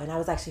like, whoa. And I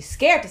was actually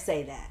scared to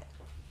say that.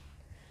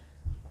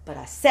 But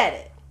I said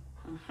it.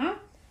 But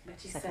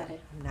you said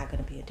it. I'm not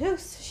going to be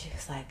induced. She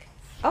was like,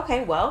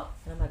 okay, well.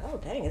 And I'm like, oh,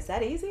 dang, is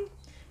that easy? You're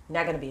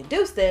not going to be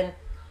induced, then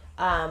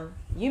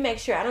you make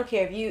sure. I don't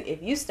care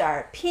if you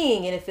start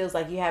peeing and it feels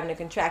like you're having a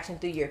contraction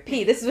through your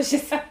pee. This was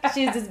just,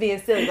 she was just being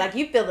silly. Like,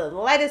 you feel the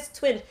lightest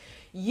twinge,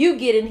 you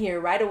get in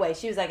here right away.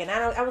 She was like, and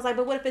I was like,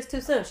 but what if it's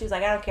too soon? She was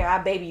like, I don't care.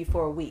 I'll baby you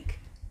for a week.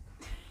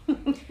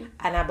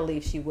 And I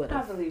believe she would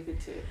have. I believe it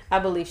too. I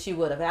believe she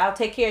would have. I'll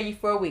take care of you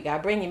for a week. I'll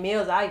bring you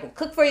meals. I'll even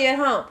cook for you at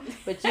home.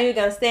 But you're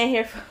going to stand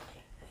here for a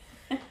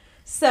week.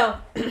 So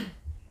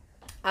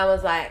I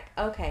was like,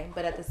 okay.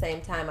 But at the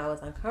same time, I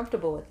was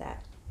uncomfortable with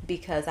that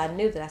because I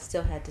knew that I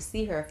still had to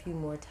see her a few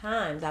more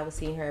times. I was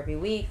seeing her every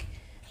week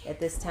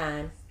at this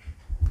time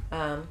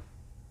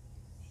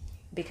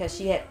because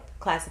she had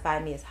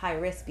classified me as high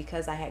risk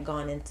because I had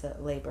gone into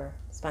labor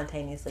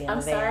spontaneously in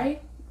the van. I'm sorry?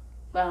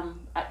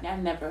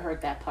 I've never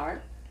heard that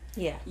part.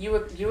 Yeah. You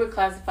were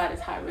classified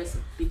as high risk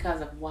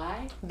because of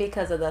why?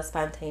 Because of the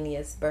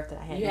spontaneous birth that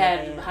I had. You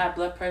had high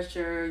blood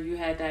pressure. You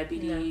had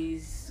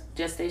diabetes,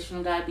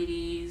 gestational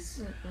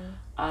diabetes.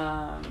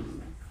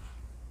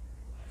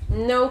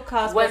 No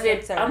cause for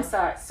concern. I'm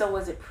sorry. So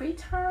was it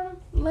preterm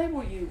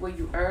labor? Were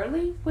you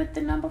early with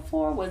the number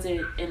 4? Was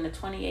it in the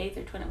 28th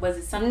or 20? Was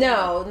it something?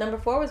 No, number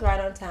 4 was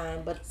right on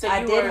time, but so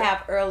I did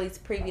have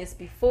earlies previous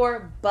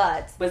before.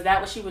 But was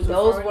that what she was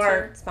referring to? Those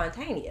weren't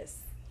spontaneous.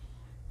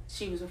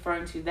 She was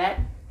referring to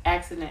that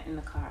accident in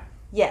the car.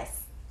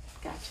 Yes.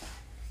 Gotcha.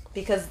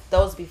 Because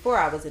those before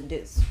I was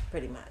induced,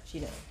 pretty much,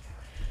 you know.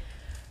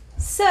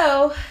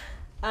 So,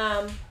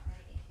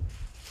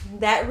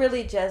 that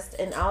really just,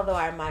 and although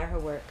I admire her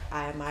work,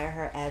 I admire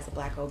her as a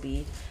Black OB.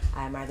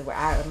 I admire the work.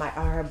 I admire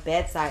her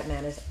bedside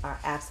manners are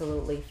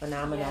absolutely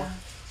phenomenal. Yeah.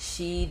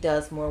 She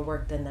does more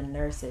work than the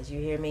nurses. You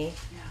hear me?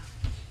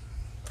 Yeah.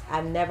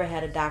 I've never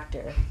had a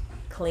doctor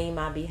clean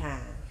my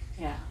behind.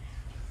 Yeah.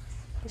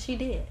 But she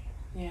did.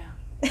 Yeah.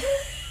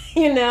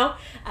 You know,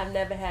 I've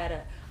never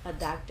had a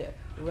doctor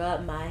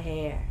rub my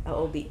hair, an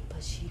OB,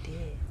 but she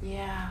did.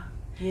 Yeah.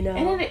 You know,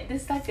 and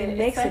it's like a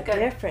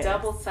difference.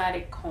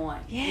 Double-sided coin.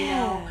 Yeah. You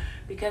know,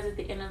 because at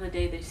the end of the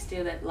day, there's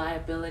still that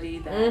liability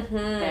that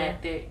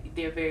that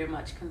they're very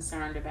much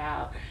concerned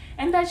about,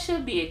 and that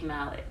should be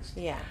acknowledged.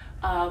 Yeah.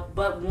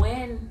 But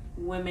when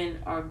women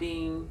are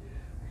being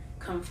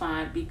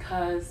confined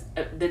because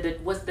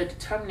what's the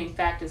determining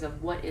factors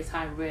of what is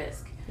high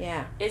risk?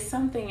 Yeah. It's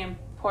something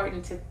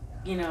important to,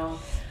 you know.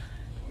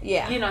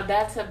 Yeah. You know,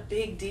 that's a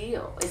big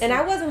deal.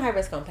 I wasn't high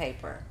risk on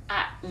paper.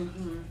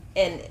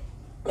 And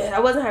I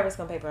wasn't high risk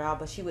on paper at all,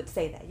 but she would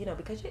say that, you know,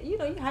 because, you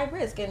know, you're high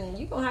risk and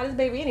you're going to hide this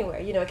baby anywhere.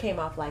 You know, it came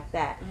off like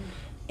that.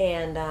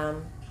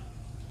 And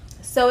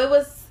so it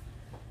was,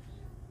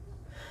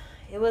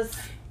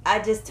 I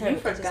just turned.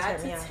 You forgot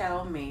to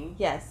tell me.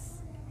 Yes.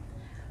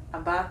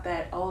 About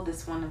that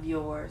oldest one of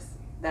yours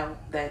that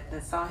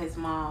saw his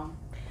mom.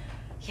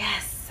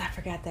 Yes, I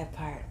forgot that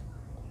part.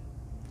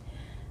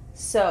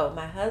 So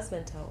my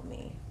husband told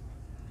me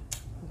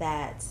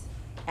that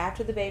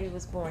after the baby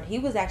was born, he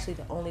was actually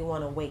the only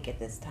one awake at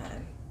this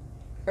time.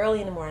 Early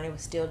in the morning, it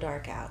was still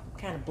dark out,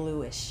 kind of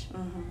bluish.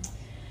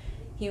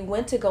 He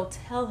went to go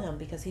tell him,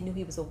 because he knew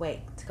he was awake,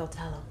 to go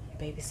tell him, your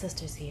baby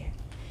sister's here.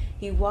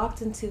 He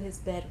walked into his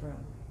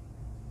bedroom,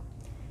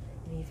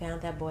 and he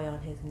found that boy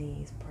on his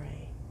knees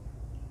praying.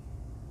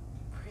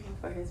 Praying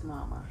for his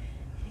mama.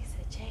 And he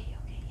said, Jay,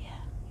 okay,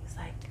 yeah. He was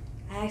like,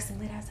 I asked him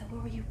later, I said,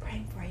 what were you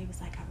praying for? He was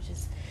like,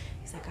 he's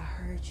like, I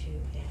heard you,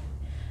 and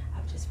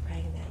I was just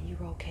praying that you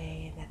were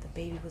okay and that the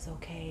baby was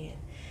okay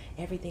and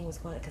everything was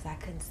going, because I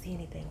couldn't see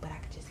anything, but I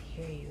could just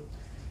hear you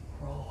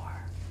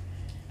roar.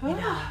 You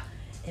know?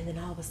 And then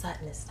all of a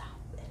sudden it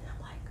stopped, and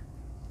I'm like,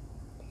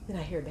 then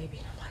I hear a baby,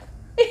 and I'm like,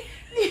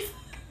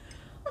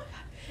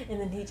 and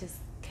then he just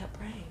kept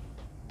praying.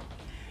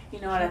 You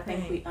know what I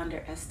think we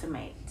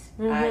underestimate?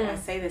 I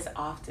say this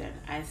often.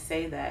 I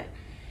say that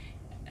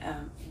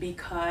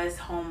because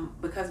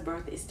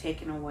birth is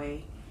taken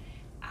away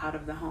out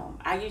of the home.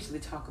 I usually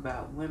talk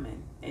about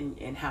women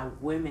and how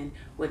women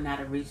would not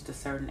have reached a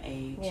certain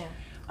age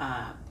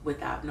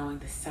without knowing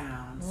the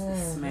sounds, the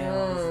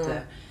smells,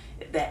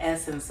 the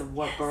essence of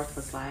what birth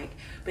was like.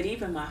 But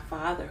even my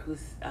father,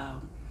 who's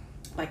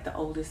like the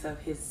oldest of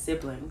his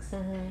siblings,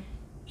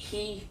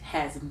 he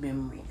has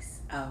memories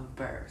of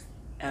birth,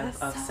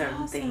 of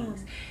certain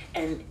things.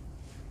 And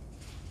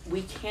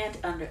we can't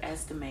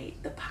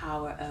underestimate the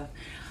power of,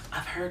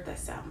 I've heard that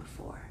sound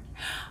before.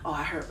 Oh,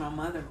 I heard my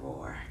mother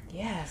roar.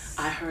 Yes.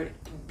 I heard,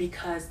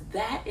 because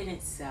that in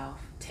itself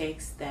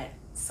takes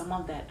some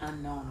of that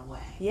unknown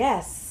away.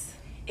 Yes.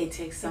 It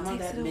takes some of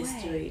that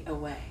mystery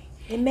away.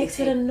 It makes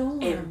it a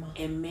norm.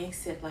 It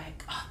makes it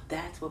like, oh,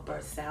 that's what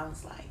birth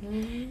sounds like.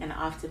 And I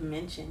often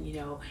mention,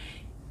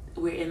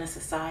 we're in a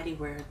society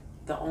where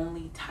the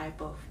only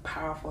type of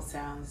powerful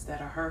sounds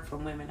that are heard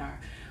from women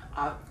are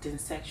often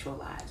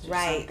sexualized or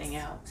something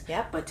else.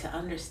 Yep. But to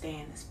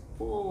understand this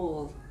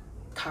full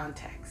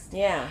context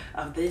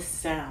of this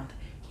sound,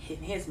 in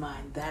his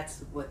mind,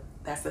 that's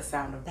the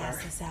sound of birth.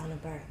 That's the sound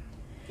of birth.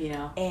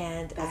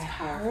 And I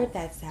heard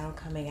that sound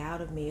coming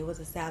out of me. It was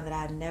a sound that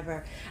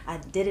I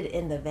did it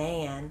in the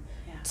van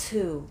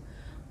too,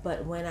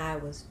 but when I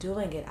was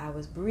doing it, I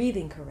was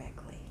breathing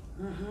correctly.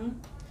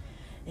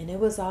 And it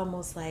was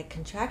almost like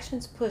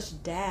contractions push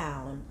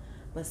down,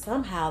 but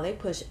somehow they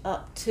push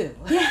up too.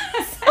 Somehow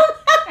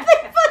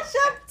they push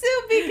up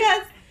too,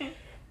 because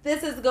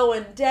this is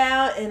going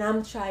down and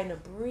I'm trying to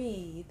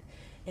breathe.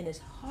 And it's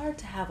hard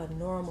to have a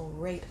normal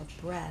rate of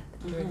breath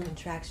during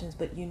contractions,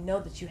 but you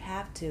know that you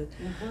have to.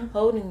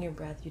 Holding your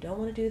breath, you don't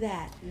want to do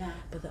that. No.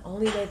 But the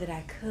only way that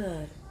I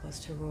could was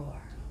to roar.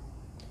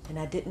 And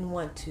I didn't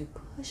want to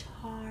push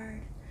hard.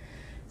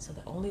 So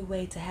the only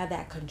way to have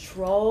that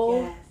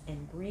control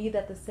and breathe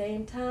at the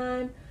same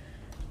time,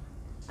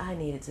 I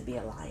needed to be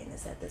a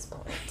lioness at this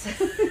point.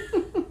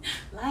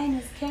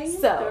 Lioness came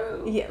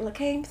through. Yeah,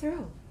 came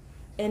through.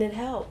 And it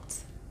helped.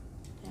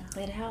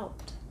 Yeah. It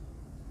helped.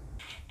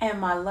 And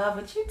my love,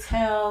 would you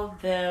tell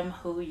them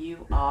who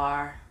you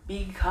are?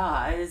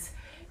 Because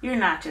you're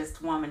not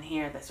just woman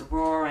here that's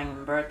roaring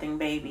and birthing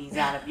babies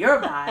out of your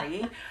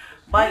body,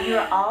 but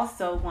you're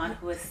also one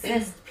who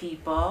assists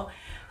people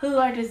who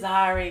are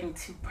desiring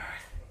to birth.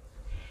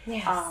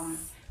 Yes.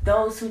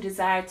 Those who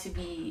desire to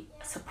be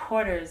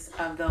supporters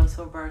of those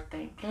who are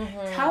birthing.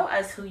 Tell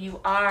us who you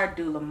are,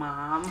 Doula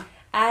Mom.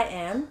 I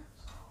am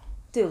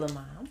Doula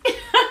Mom.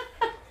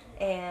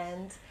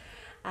 And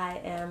I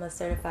am a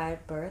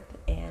certified birth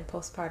and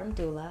postpartum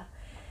doula,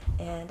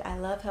 and I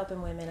love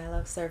helping women. I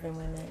love serving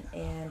women,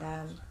 and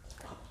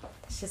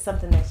it's just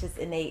something that's just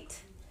innate.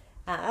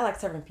 I like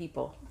serving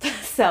people,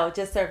 so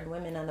just serving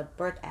women on the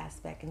birth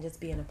aspect and just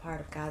being a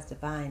part of God's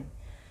divine,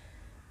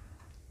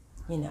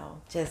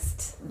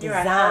 just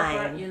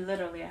design. You're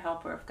literally a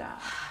helper of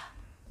God.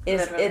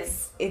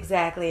 It's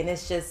exactly, and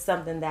it's just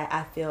something that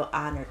I feel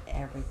honored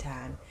every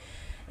time.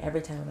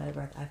 Every time I'm at a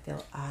birth, I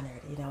feel honored.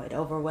 It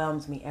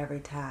overwhelms me every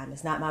time.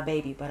 It's not my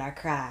baby, but I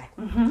cry.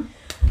 I'm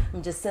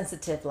just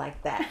sensitive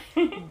like that.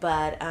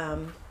 But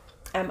I'm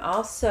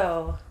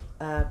also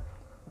a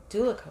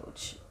doula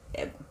coach,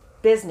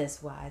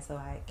 business-wise, so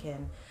I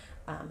can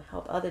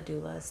help other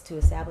doulas to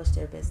establish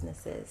their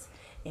businesses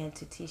and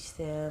to teach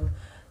them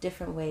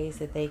different ways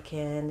that they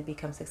can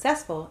become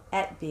successful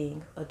at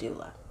being a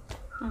doula.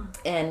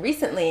 And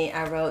recently,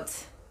 I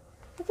wrote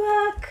a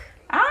book.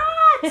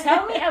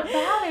 Tell me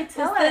about it.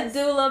 Tell us. It's the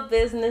Doula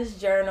Business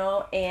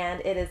Journal,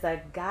 and it is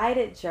a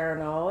guided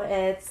journal.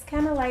 It's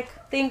kind of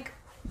like, think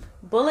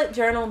bullet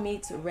journal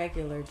meets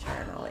regular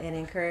journal. It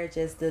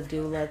encourages the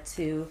doula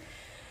to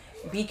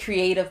be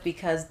creative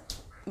because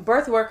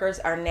birth workers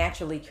are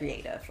naturally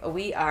creative.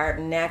 We are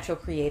natural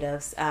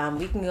creatives.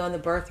 We can go in the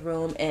birth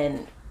room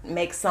and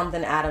make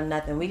something out of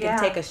nothing. We can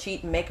take a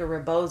sheet and make a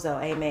rebozo.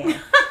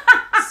 Amen.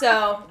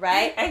 So,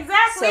 right?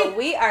 Exactly. So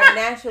we are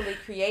naturally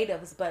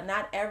creatives, but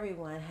not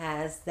everyone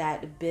has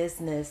that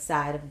business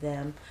side of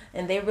them.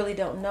 And they really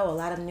don't know. A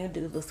lot of new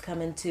doulas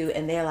come into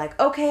and they're like,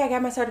 okay, I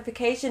got my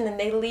certification. And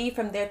they leave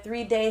from their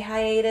 3-day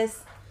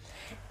hiatus.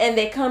 And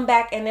they come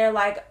back and they're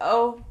like,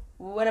 oh,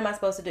 what am I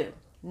supposed to do?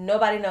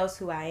 Nobody knows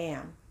who I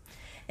am.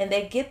 And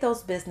they get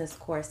those business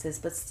courses,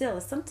 but still,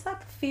 there's some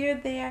type of fear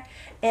there.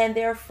 And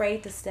they're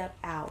afraid to step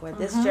out. Where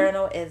this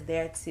journal is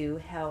there to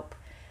help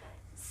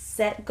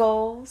set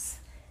goals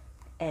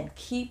and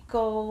keep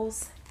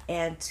goals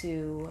and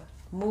to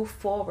move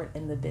forward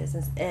in the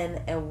business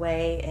in a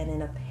way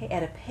and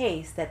at a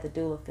pace that the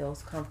doula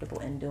feels comfortable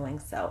in doing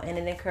so. And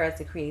it encourages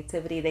the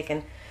creativity.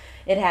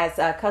 It has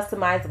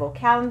customizable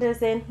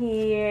calendars in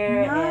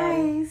here.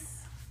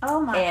 Nice.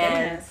 Oh my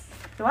goodness.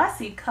 Do I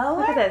see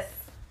color? Look at this.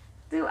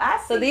 Do I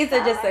see So these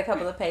color? are just a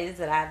couple of pages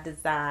that I've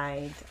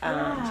designed.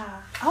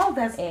 Oh,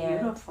 that's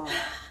beautiful.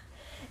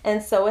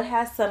 And so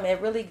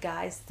it really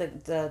guides the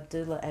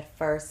doula at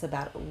first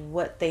about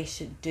what they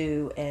should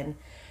do and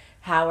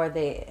how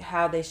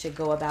they should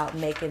go about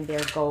making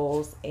their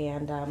goals.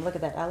 And look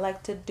at that. I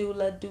like to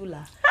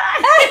doula.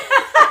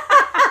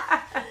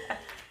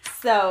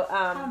 So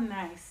how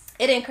nice.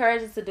 It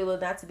encourages the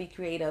doula not to be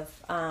creative,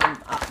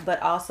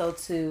 but also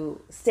to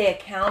stay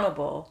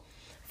accountable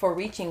for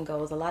reaching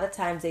goals. A lot of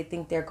times they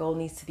think their goal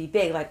needs to be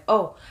big, like,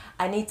 oh,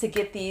 I need to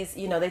get these,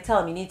 they tell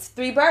them you need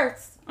 3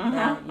 births.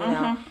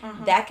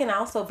 That can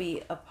also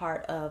be a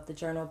part of the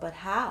journal, but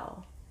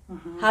how?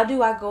 How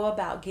do I go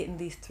about getting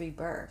these 3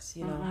 births?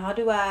 How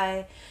do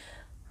I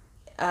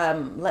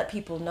let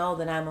people know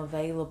that I'm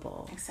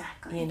available?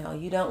 Exactly.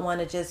 You don't want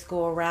to just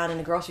go around in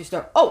the grocery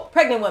store, oh,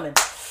 pregnant woman.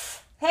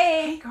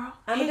 Hey girl,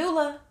 I'm a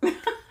doula.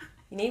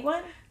 You need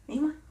one?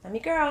 Need one? I'm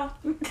your girl.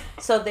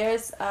 So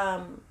there's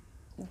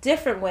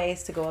different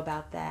ways to go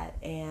about that,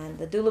 and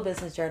the Doula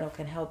Business Journal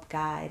can help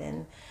guide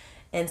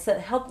and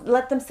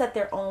let them set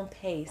their own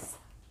pace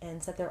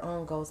and set their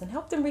own goals and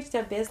help them reach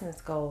their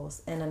business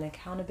goals in an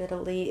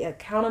accountability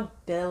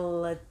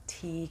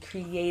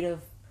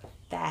creative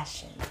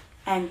fashion.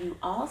 And you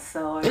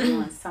also are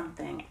doing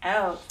something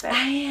else that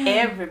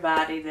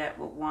everybody that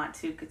would want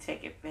to could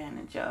take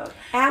advantage of,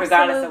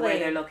 regardless of where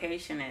their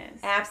location is.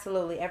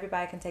 Absolutely.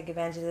 Everybody can take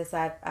advantage of this.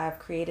 I've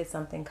created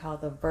something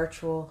called the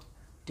virtual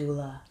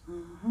doula.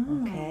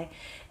 Mm-hmm. Okay.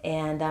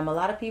 And a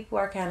lot of people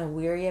are kind of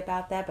weary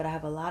about that, but I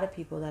have a lot of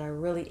people that are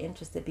really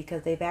interested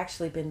because they've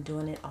actually been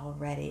doing it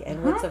already.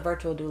 And what's a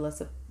virtual doula?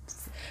 So,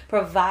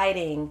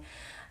 providing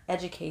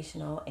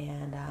educational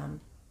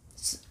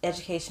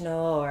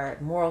or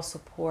moral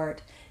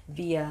support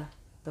via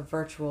the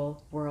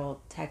virtual world,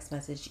 text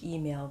message,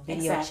 email,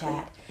 video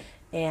chat.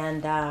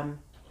 And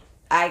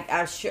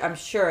I'm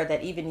sure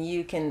that even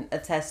you can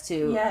attest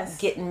to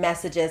getting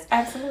messages.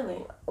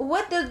 Absolutely.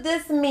 What does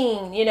this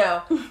mean?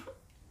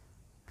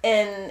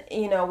 And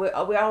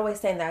we're always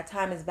saying that our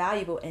time is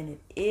valuable, and it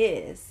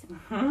is.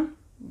 Mm-hmm.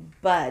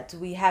 But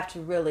we have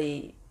to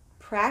really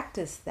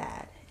practice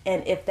that.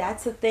 And if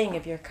that's the thing,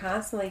 if you're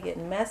constantly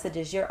getting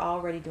messages, you're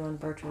already doing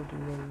virtual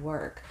doula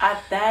work.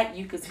 That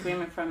you could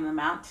scream it from the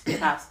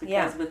mountaintops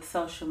because with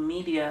social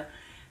media,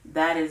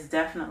 that is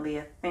definitely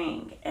a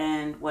thing.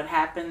 And what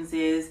happens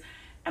is,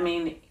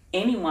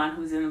 anyone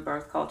who's in the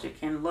birth culture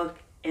can look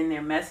in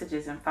their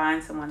messages and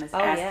find someone that's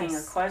asking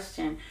a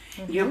question.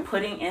 Mm-hmm. You're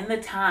putting in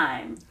the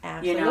time.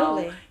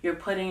 Absolutely. You're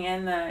putting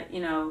in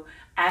the,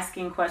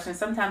 asking questions.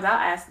 Sometimes I'll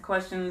ask the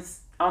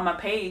questions on my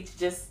page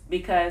just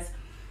because,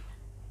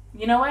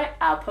 you know what?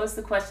 I'll post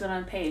the question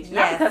on the page.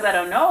 Not because I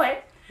don't know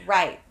it.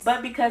 Right.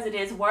 But because it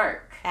is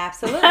work.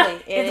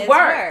 Absolutely. It's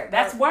work.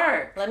 That's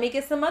work. Let me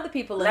get some other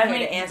people in here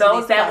to answer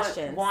these questions. Those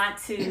that would want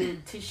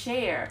to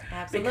share.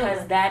 Absolutely.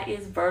 Because that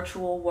is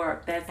virtual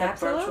work. That's that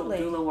virtual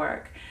doula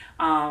work.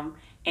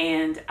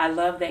 And I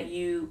love that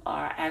you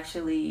are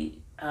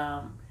actually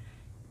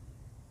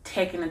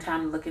taking the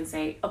time to look and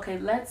say, okay,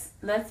 let's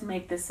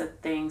make this a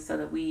thing so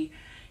that we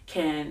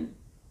can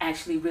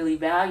actually really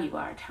value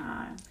our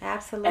time.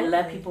 Absolutely. And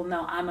let people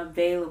know I'm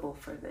available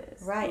for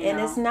this. Right. And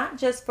it's not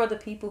just for the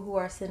people who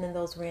are sending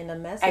those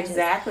random messages.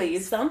 Exactly.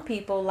 Some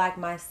people like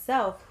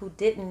myself who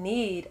didn't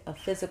need a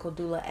physical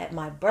doula at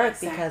my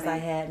birth because I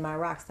had my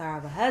rock star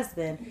of a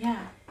husband.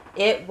 Yeah.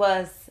 It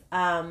was,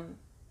 I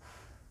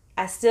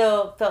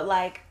still felt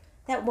like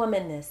that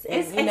womanness.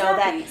 And,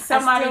 that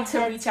somebody to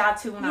reach out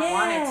to when I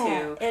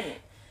wanted to.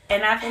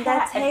 And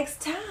that takes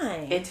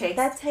time.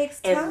 That takes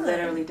time. It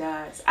literally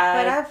does.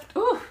 But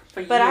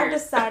years. I've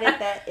decided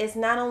that it's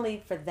not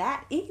only for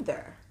that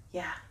either.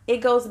 Yeah. It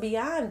goes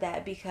beyond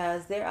that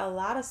because there are a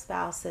lot of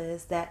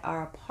spouses that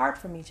are apart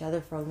from each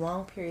other for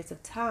long periods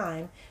of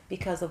time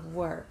because of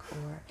work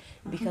or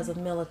because of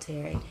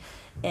military.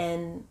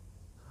 And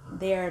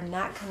they're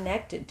not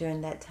connected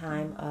during that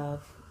time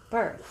of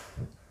birth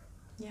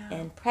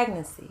and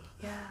pregnancy.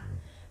 Yeah.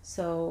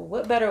 So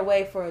what better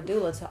way for a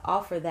doula to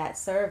offer that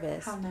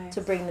service to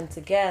bring them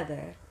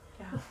together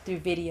through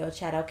video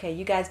chat? Okay,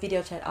 you guys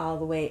video chat all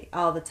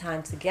the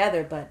time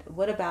together, but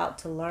what about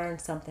to learn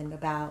something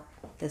about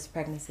this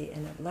pregnancy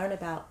and learn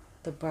about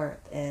the birth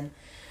and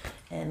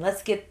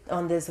let's get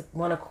on this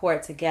one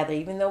accord together.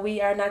 Even though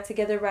we are not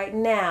together right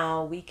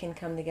now, we can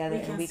come together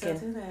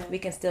we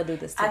can still do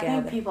this together.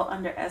 I think people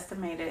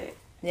underestimate it.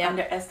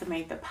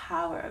 Underestimate the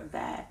power of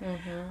that.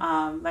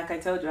 Mm-hmm. Like I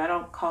told you, I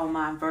don't call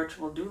mine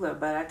virtual doula,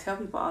 but I tell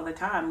people all the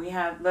time,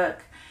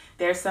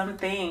 there's some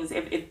things,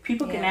 if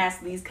people can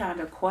ask these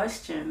kind of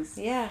questions,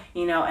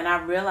 and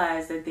I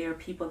realize that there are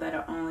people that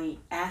are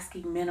only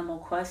asking minimal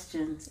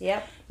questions.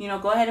 Yep.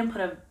 Go ahead and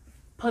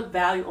put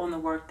value on the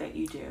work that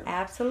you do.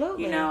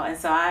 Absolutely. And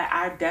so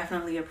I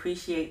definitely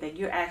appreciate that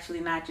you're actually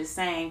not just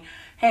saying,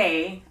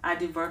 hey, I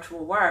do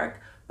virtual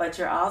work, but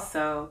you're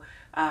also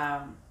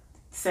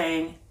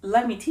saying,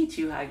 let me teach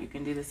you how you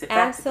can do this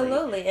effectively.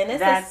 Absolutely. And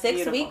it's a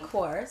 6-week beautiful.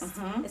 course.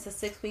 Mm-hmm. It's a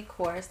 6-week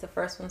course. The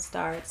first one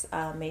starts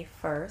May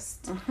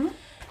 1st. Mm-hmm.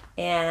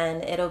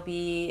 And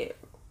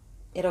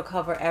it'll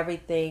cover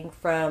everything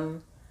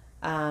from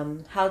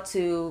how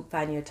to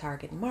find your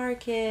target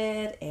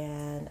market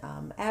and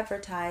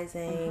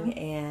advertising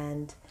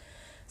and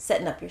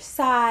setting up your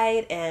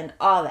site and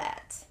all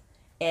that.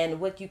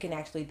 And what you can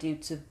actually do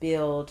to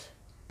build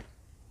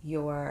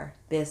your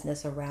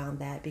business around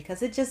that,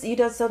 because it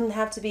doesn't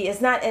have to be, it's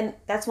not, and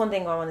that's one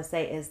thing I want to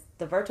say is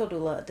the virtual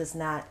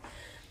doula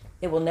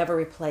it will never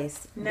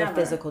replace the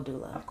physical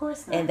doula. Of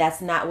course not. And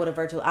that's not what a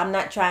virtual, I'm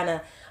not trying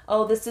to,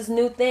 this is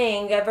new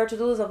thing, got virtual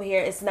doulas over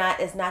here. It's not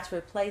to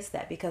replace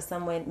that, because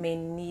someone may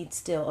need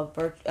still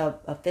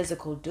a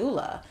physical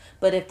doula,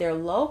 but if they're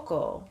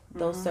local,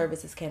 those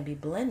services can be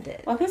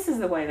blended. Well, this is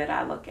the way that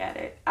I look at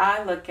it.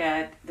 I look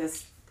at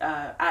this,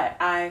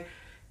 I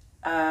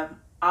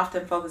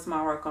often focus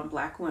my work on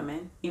Black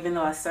women, even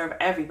though I serve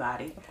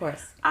everybody. Of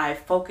course. I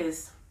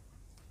focus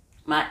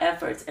my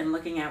efforts in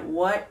looking at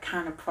what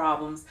kind of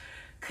problems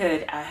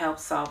could I help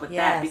solve with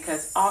that,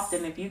 because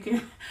often if you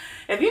can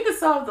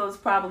solve those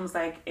problems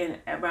like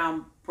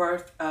around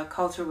birth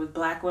culture with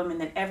Black women,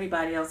 then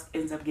everybody else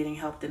ends up getting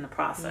helped in the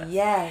process.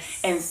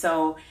 Yes. And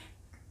so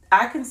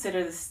I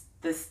consider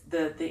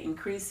the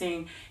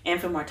increasing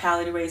infant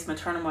mortality rates,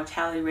 maternal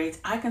mortality rates,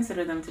 I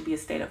consider them to be a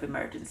state of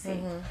emergency.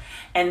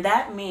 And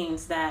that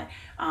means that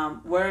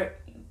we're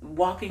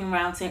walking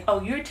around saying,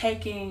 oh, you're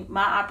taking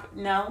my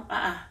no,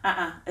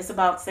 it's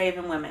about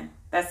saving women.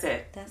 That's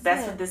it.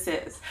 That's what this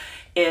is.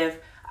 If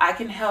I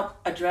can help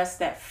address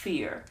that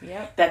fear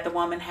that the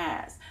woman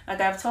has. Like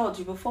I've told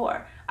you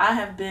before, I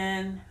have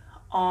been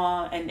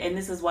on, and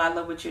this is why I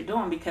love what you're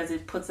doing, because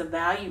it puts a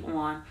value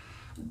on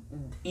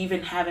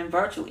even having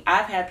virtually.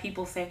 I've had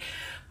people say,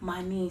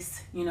 my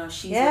niece,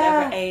 she's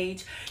whatever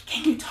age,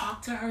 can you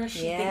talk to her? She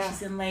thinks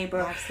she's in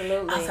labor.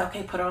 Absolutely. I said,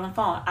 okay, put her on the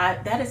phone.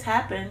 That has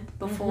happened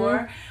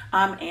before.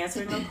 I'm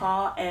answering a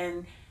call,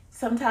 and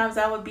sometimes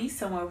I would be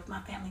somewhere with my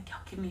family. Yo,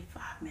 give me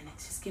 5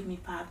 minutes. Just give me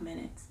 5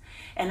 minutes.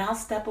 And I'll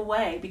step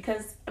away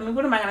because,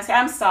 what am I going to say?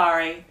 I'm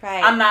sorry.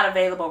 Right. I'm not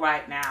available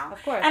right now.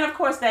 Of course. And of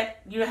course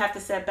that you have to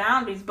set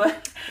boundaries,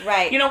 but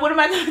right. What am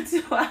I going to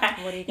do? What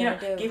are you going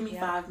to do? Give me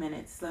 5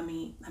 minutes. Let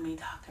me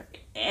talk to her.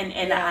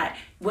 And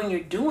when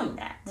you're doing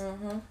that,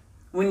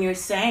 when you're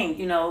saying,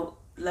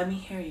 let me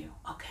hear you.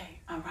 Okay.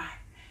 All right.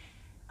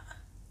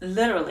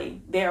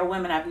 Literally, there are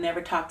women I've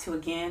never talked to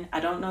again. I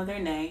don't know their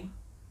name.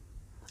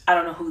 I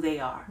don't know who they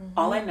are.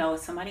 All I know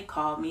is somebody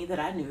called me that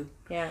I knew.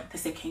 Yeah. They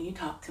said, can you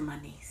talk to my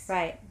niece?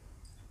 Right.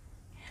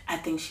 I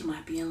think she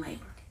might be in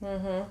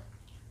labor.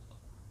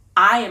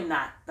 I am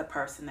not the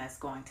person that's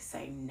going to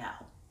say no.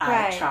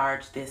 I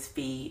charge this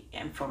fee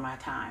and for my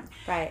time.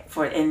 Right.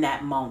 For in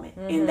that moment.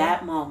 In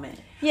that moment,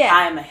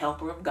 I am a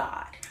helper of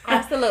God.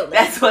 Absolutely.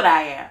 That's what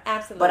I am.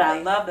 Absolutely. But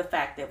I love the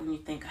fact that when you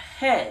think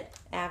ahead,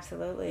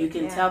 absolutely, you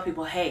can tell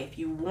people, hey, if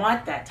you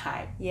want that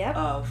type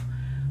of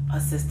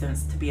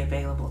assistance to be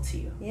available to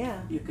you,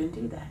 you can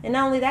do that. And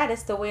not only that,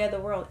 it's the way of the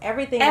world.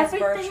 Everything is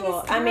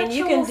virtual.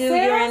 You can do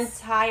your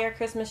entire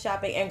Christmas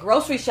shopping and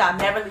grocery shopping.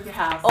 Never leave your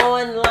house.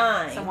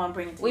 Online. Someone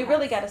bring it to We your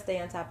really house. got to stay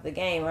on top of the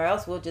game, or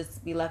else we'll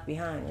just be left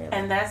behind. Really.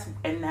 And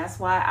that's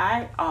why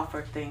I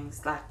offer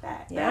things like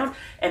that. Yeah.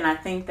 And I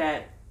think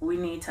that we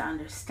need to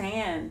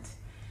understand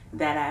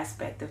that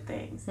aspect of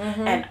things.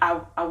 And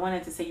I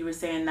wanted to say, you were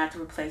saying not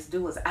to replace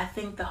doulas. I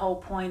think the whole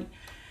point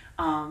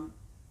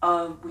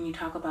of when you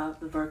talk about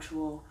the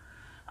virtual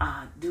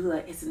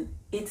doula,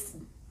 it's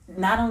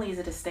not only is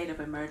it a state of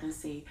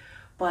emergency,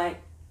 but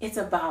it's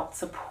about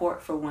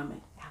support for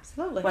women.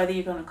 Absolutely. Whether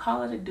you're going to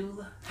call it a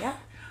doula,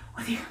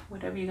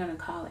 whatever you're going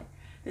to call it,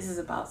 this is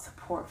about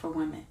support for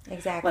women.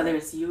 Exactly. Whether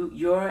it's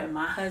your and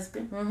my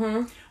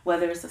husband,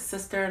 whether it's a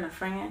sister and a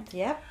friend,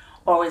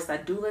 or it's a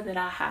doula that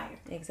I hired.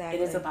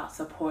 Exactly. It is about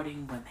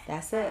supporting women.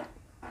 That's it.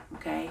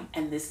 Okay?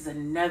 And this is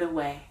another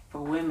way for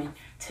women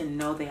to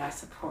know they are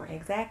supported.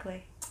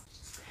 Exactly.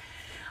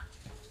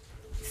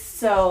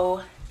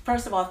 So,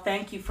 first of all,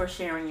 thank you for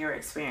sharing your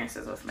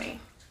experiences with me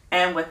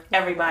and with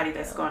everybody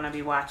that's going to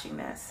be watching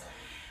this.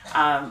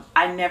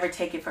 I never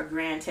take it for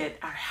granted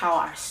how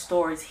our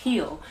stories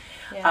heal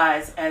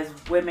as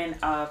women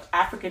of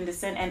African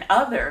descent and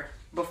other.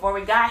 Before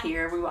we got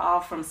here, we were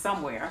all from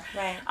somewhere.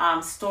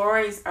 Right.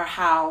 Stories are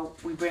how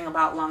we bring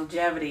about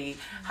longevity,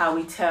 how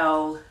we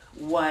tell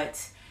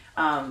what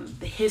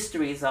the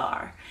histories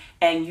are,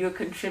 and you're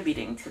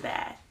contributing to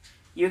that.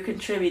 You're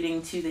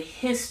contributing to the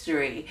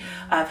history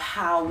of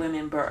how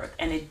women birth,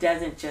 and it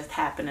doesn't just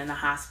happen in the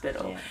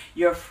hospital.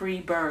 Your free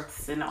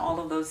births and all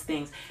of those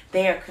things,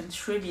 they are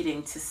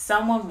contributing to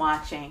someone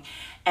watching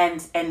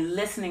and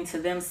listening to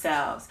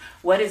themselves.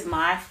 What is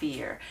my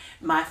fear?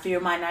 My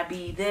fear might not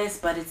be this,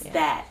 but it's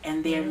that.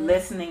 And they're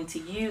listening to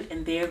you,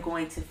 and they're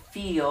going to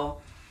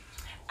feel,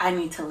 I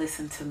need to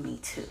listen to me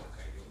too.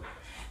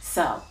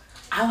 So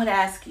I would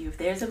ask you if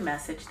there's a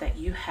message that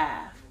you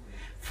have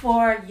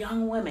for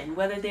young women,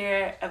 whether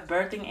they're of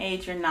birthing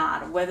age or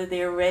not, or whether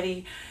they're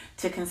ready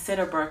to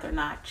consider birth or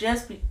not,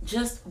 just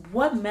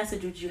what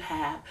message would you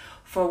have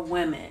for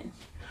women,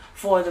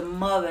 for the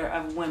mother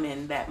of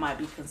women that might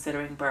be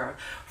considering birth,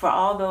 for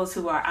all those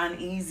who are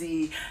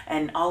uneasy,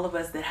 and all of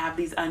us that have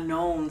these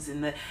unknowns,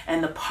 and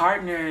the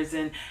partners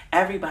and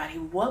everybody?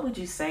 What would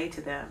you say to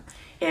them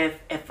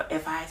if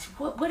I asked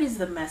you, what is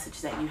the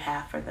message that you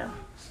have for them?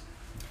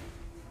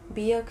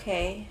 Be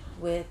okay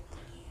with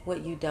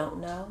what you don't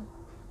know,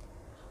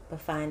 but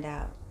find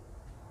out.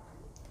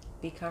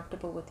 Be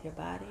comfortable with your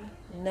body.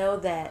 Know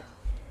that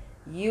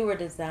you were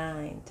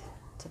designed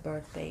to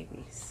birth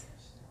babies.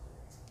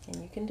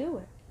 And you can do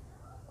it.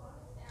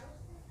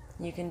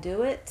 You can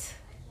do it.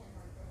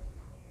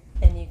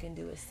 And you can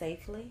do it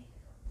safely.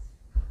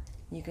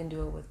 You can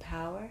do it with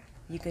power.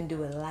 You can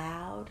do it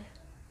loud.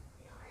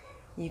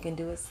 You can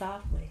do it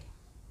softly.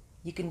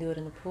 You can do it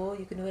in the pool.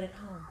 You can do it at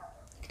home.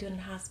 You can do it in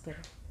the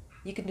hospital.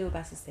 You can do it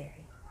by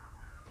cesarean.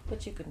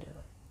 But you can do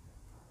it.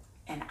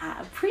 And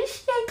I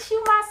appreciate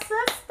you, my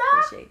sister.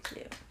 Appreciate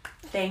you.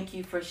 Thank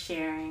you for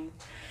sharing.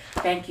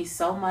 Thank you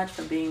so much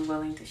for being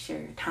willing to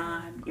share your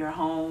time, your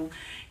home.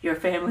 Your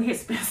family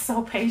has been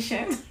so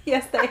patient.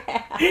 Yes, they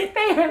have.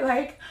 They are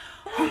like,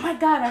 oh my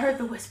God, I heard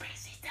the whispers.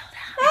 He's still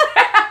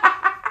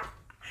down.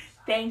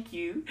 thank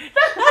you.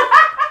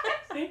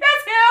 That's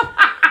him.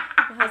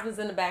 My husband's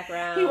in the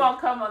background. He won't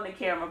come on the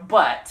camera,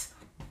 but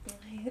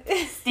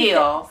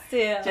still,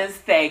 just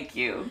thank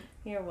you.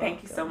 You're welcome.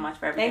 Thank you so much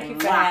for everything.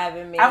 Thank you for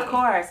having me. Of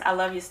course. I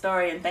love your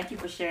story, and thank you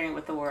for sharing it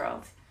with the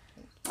world.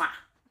 Mwah.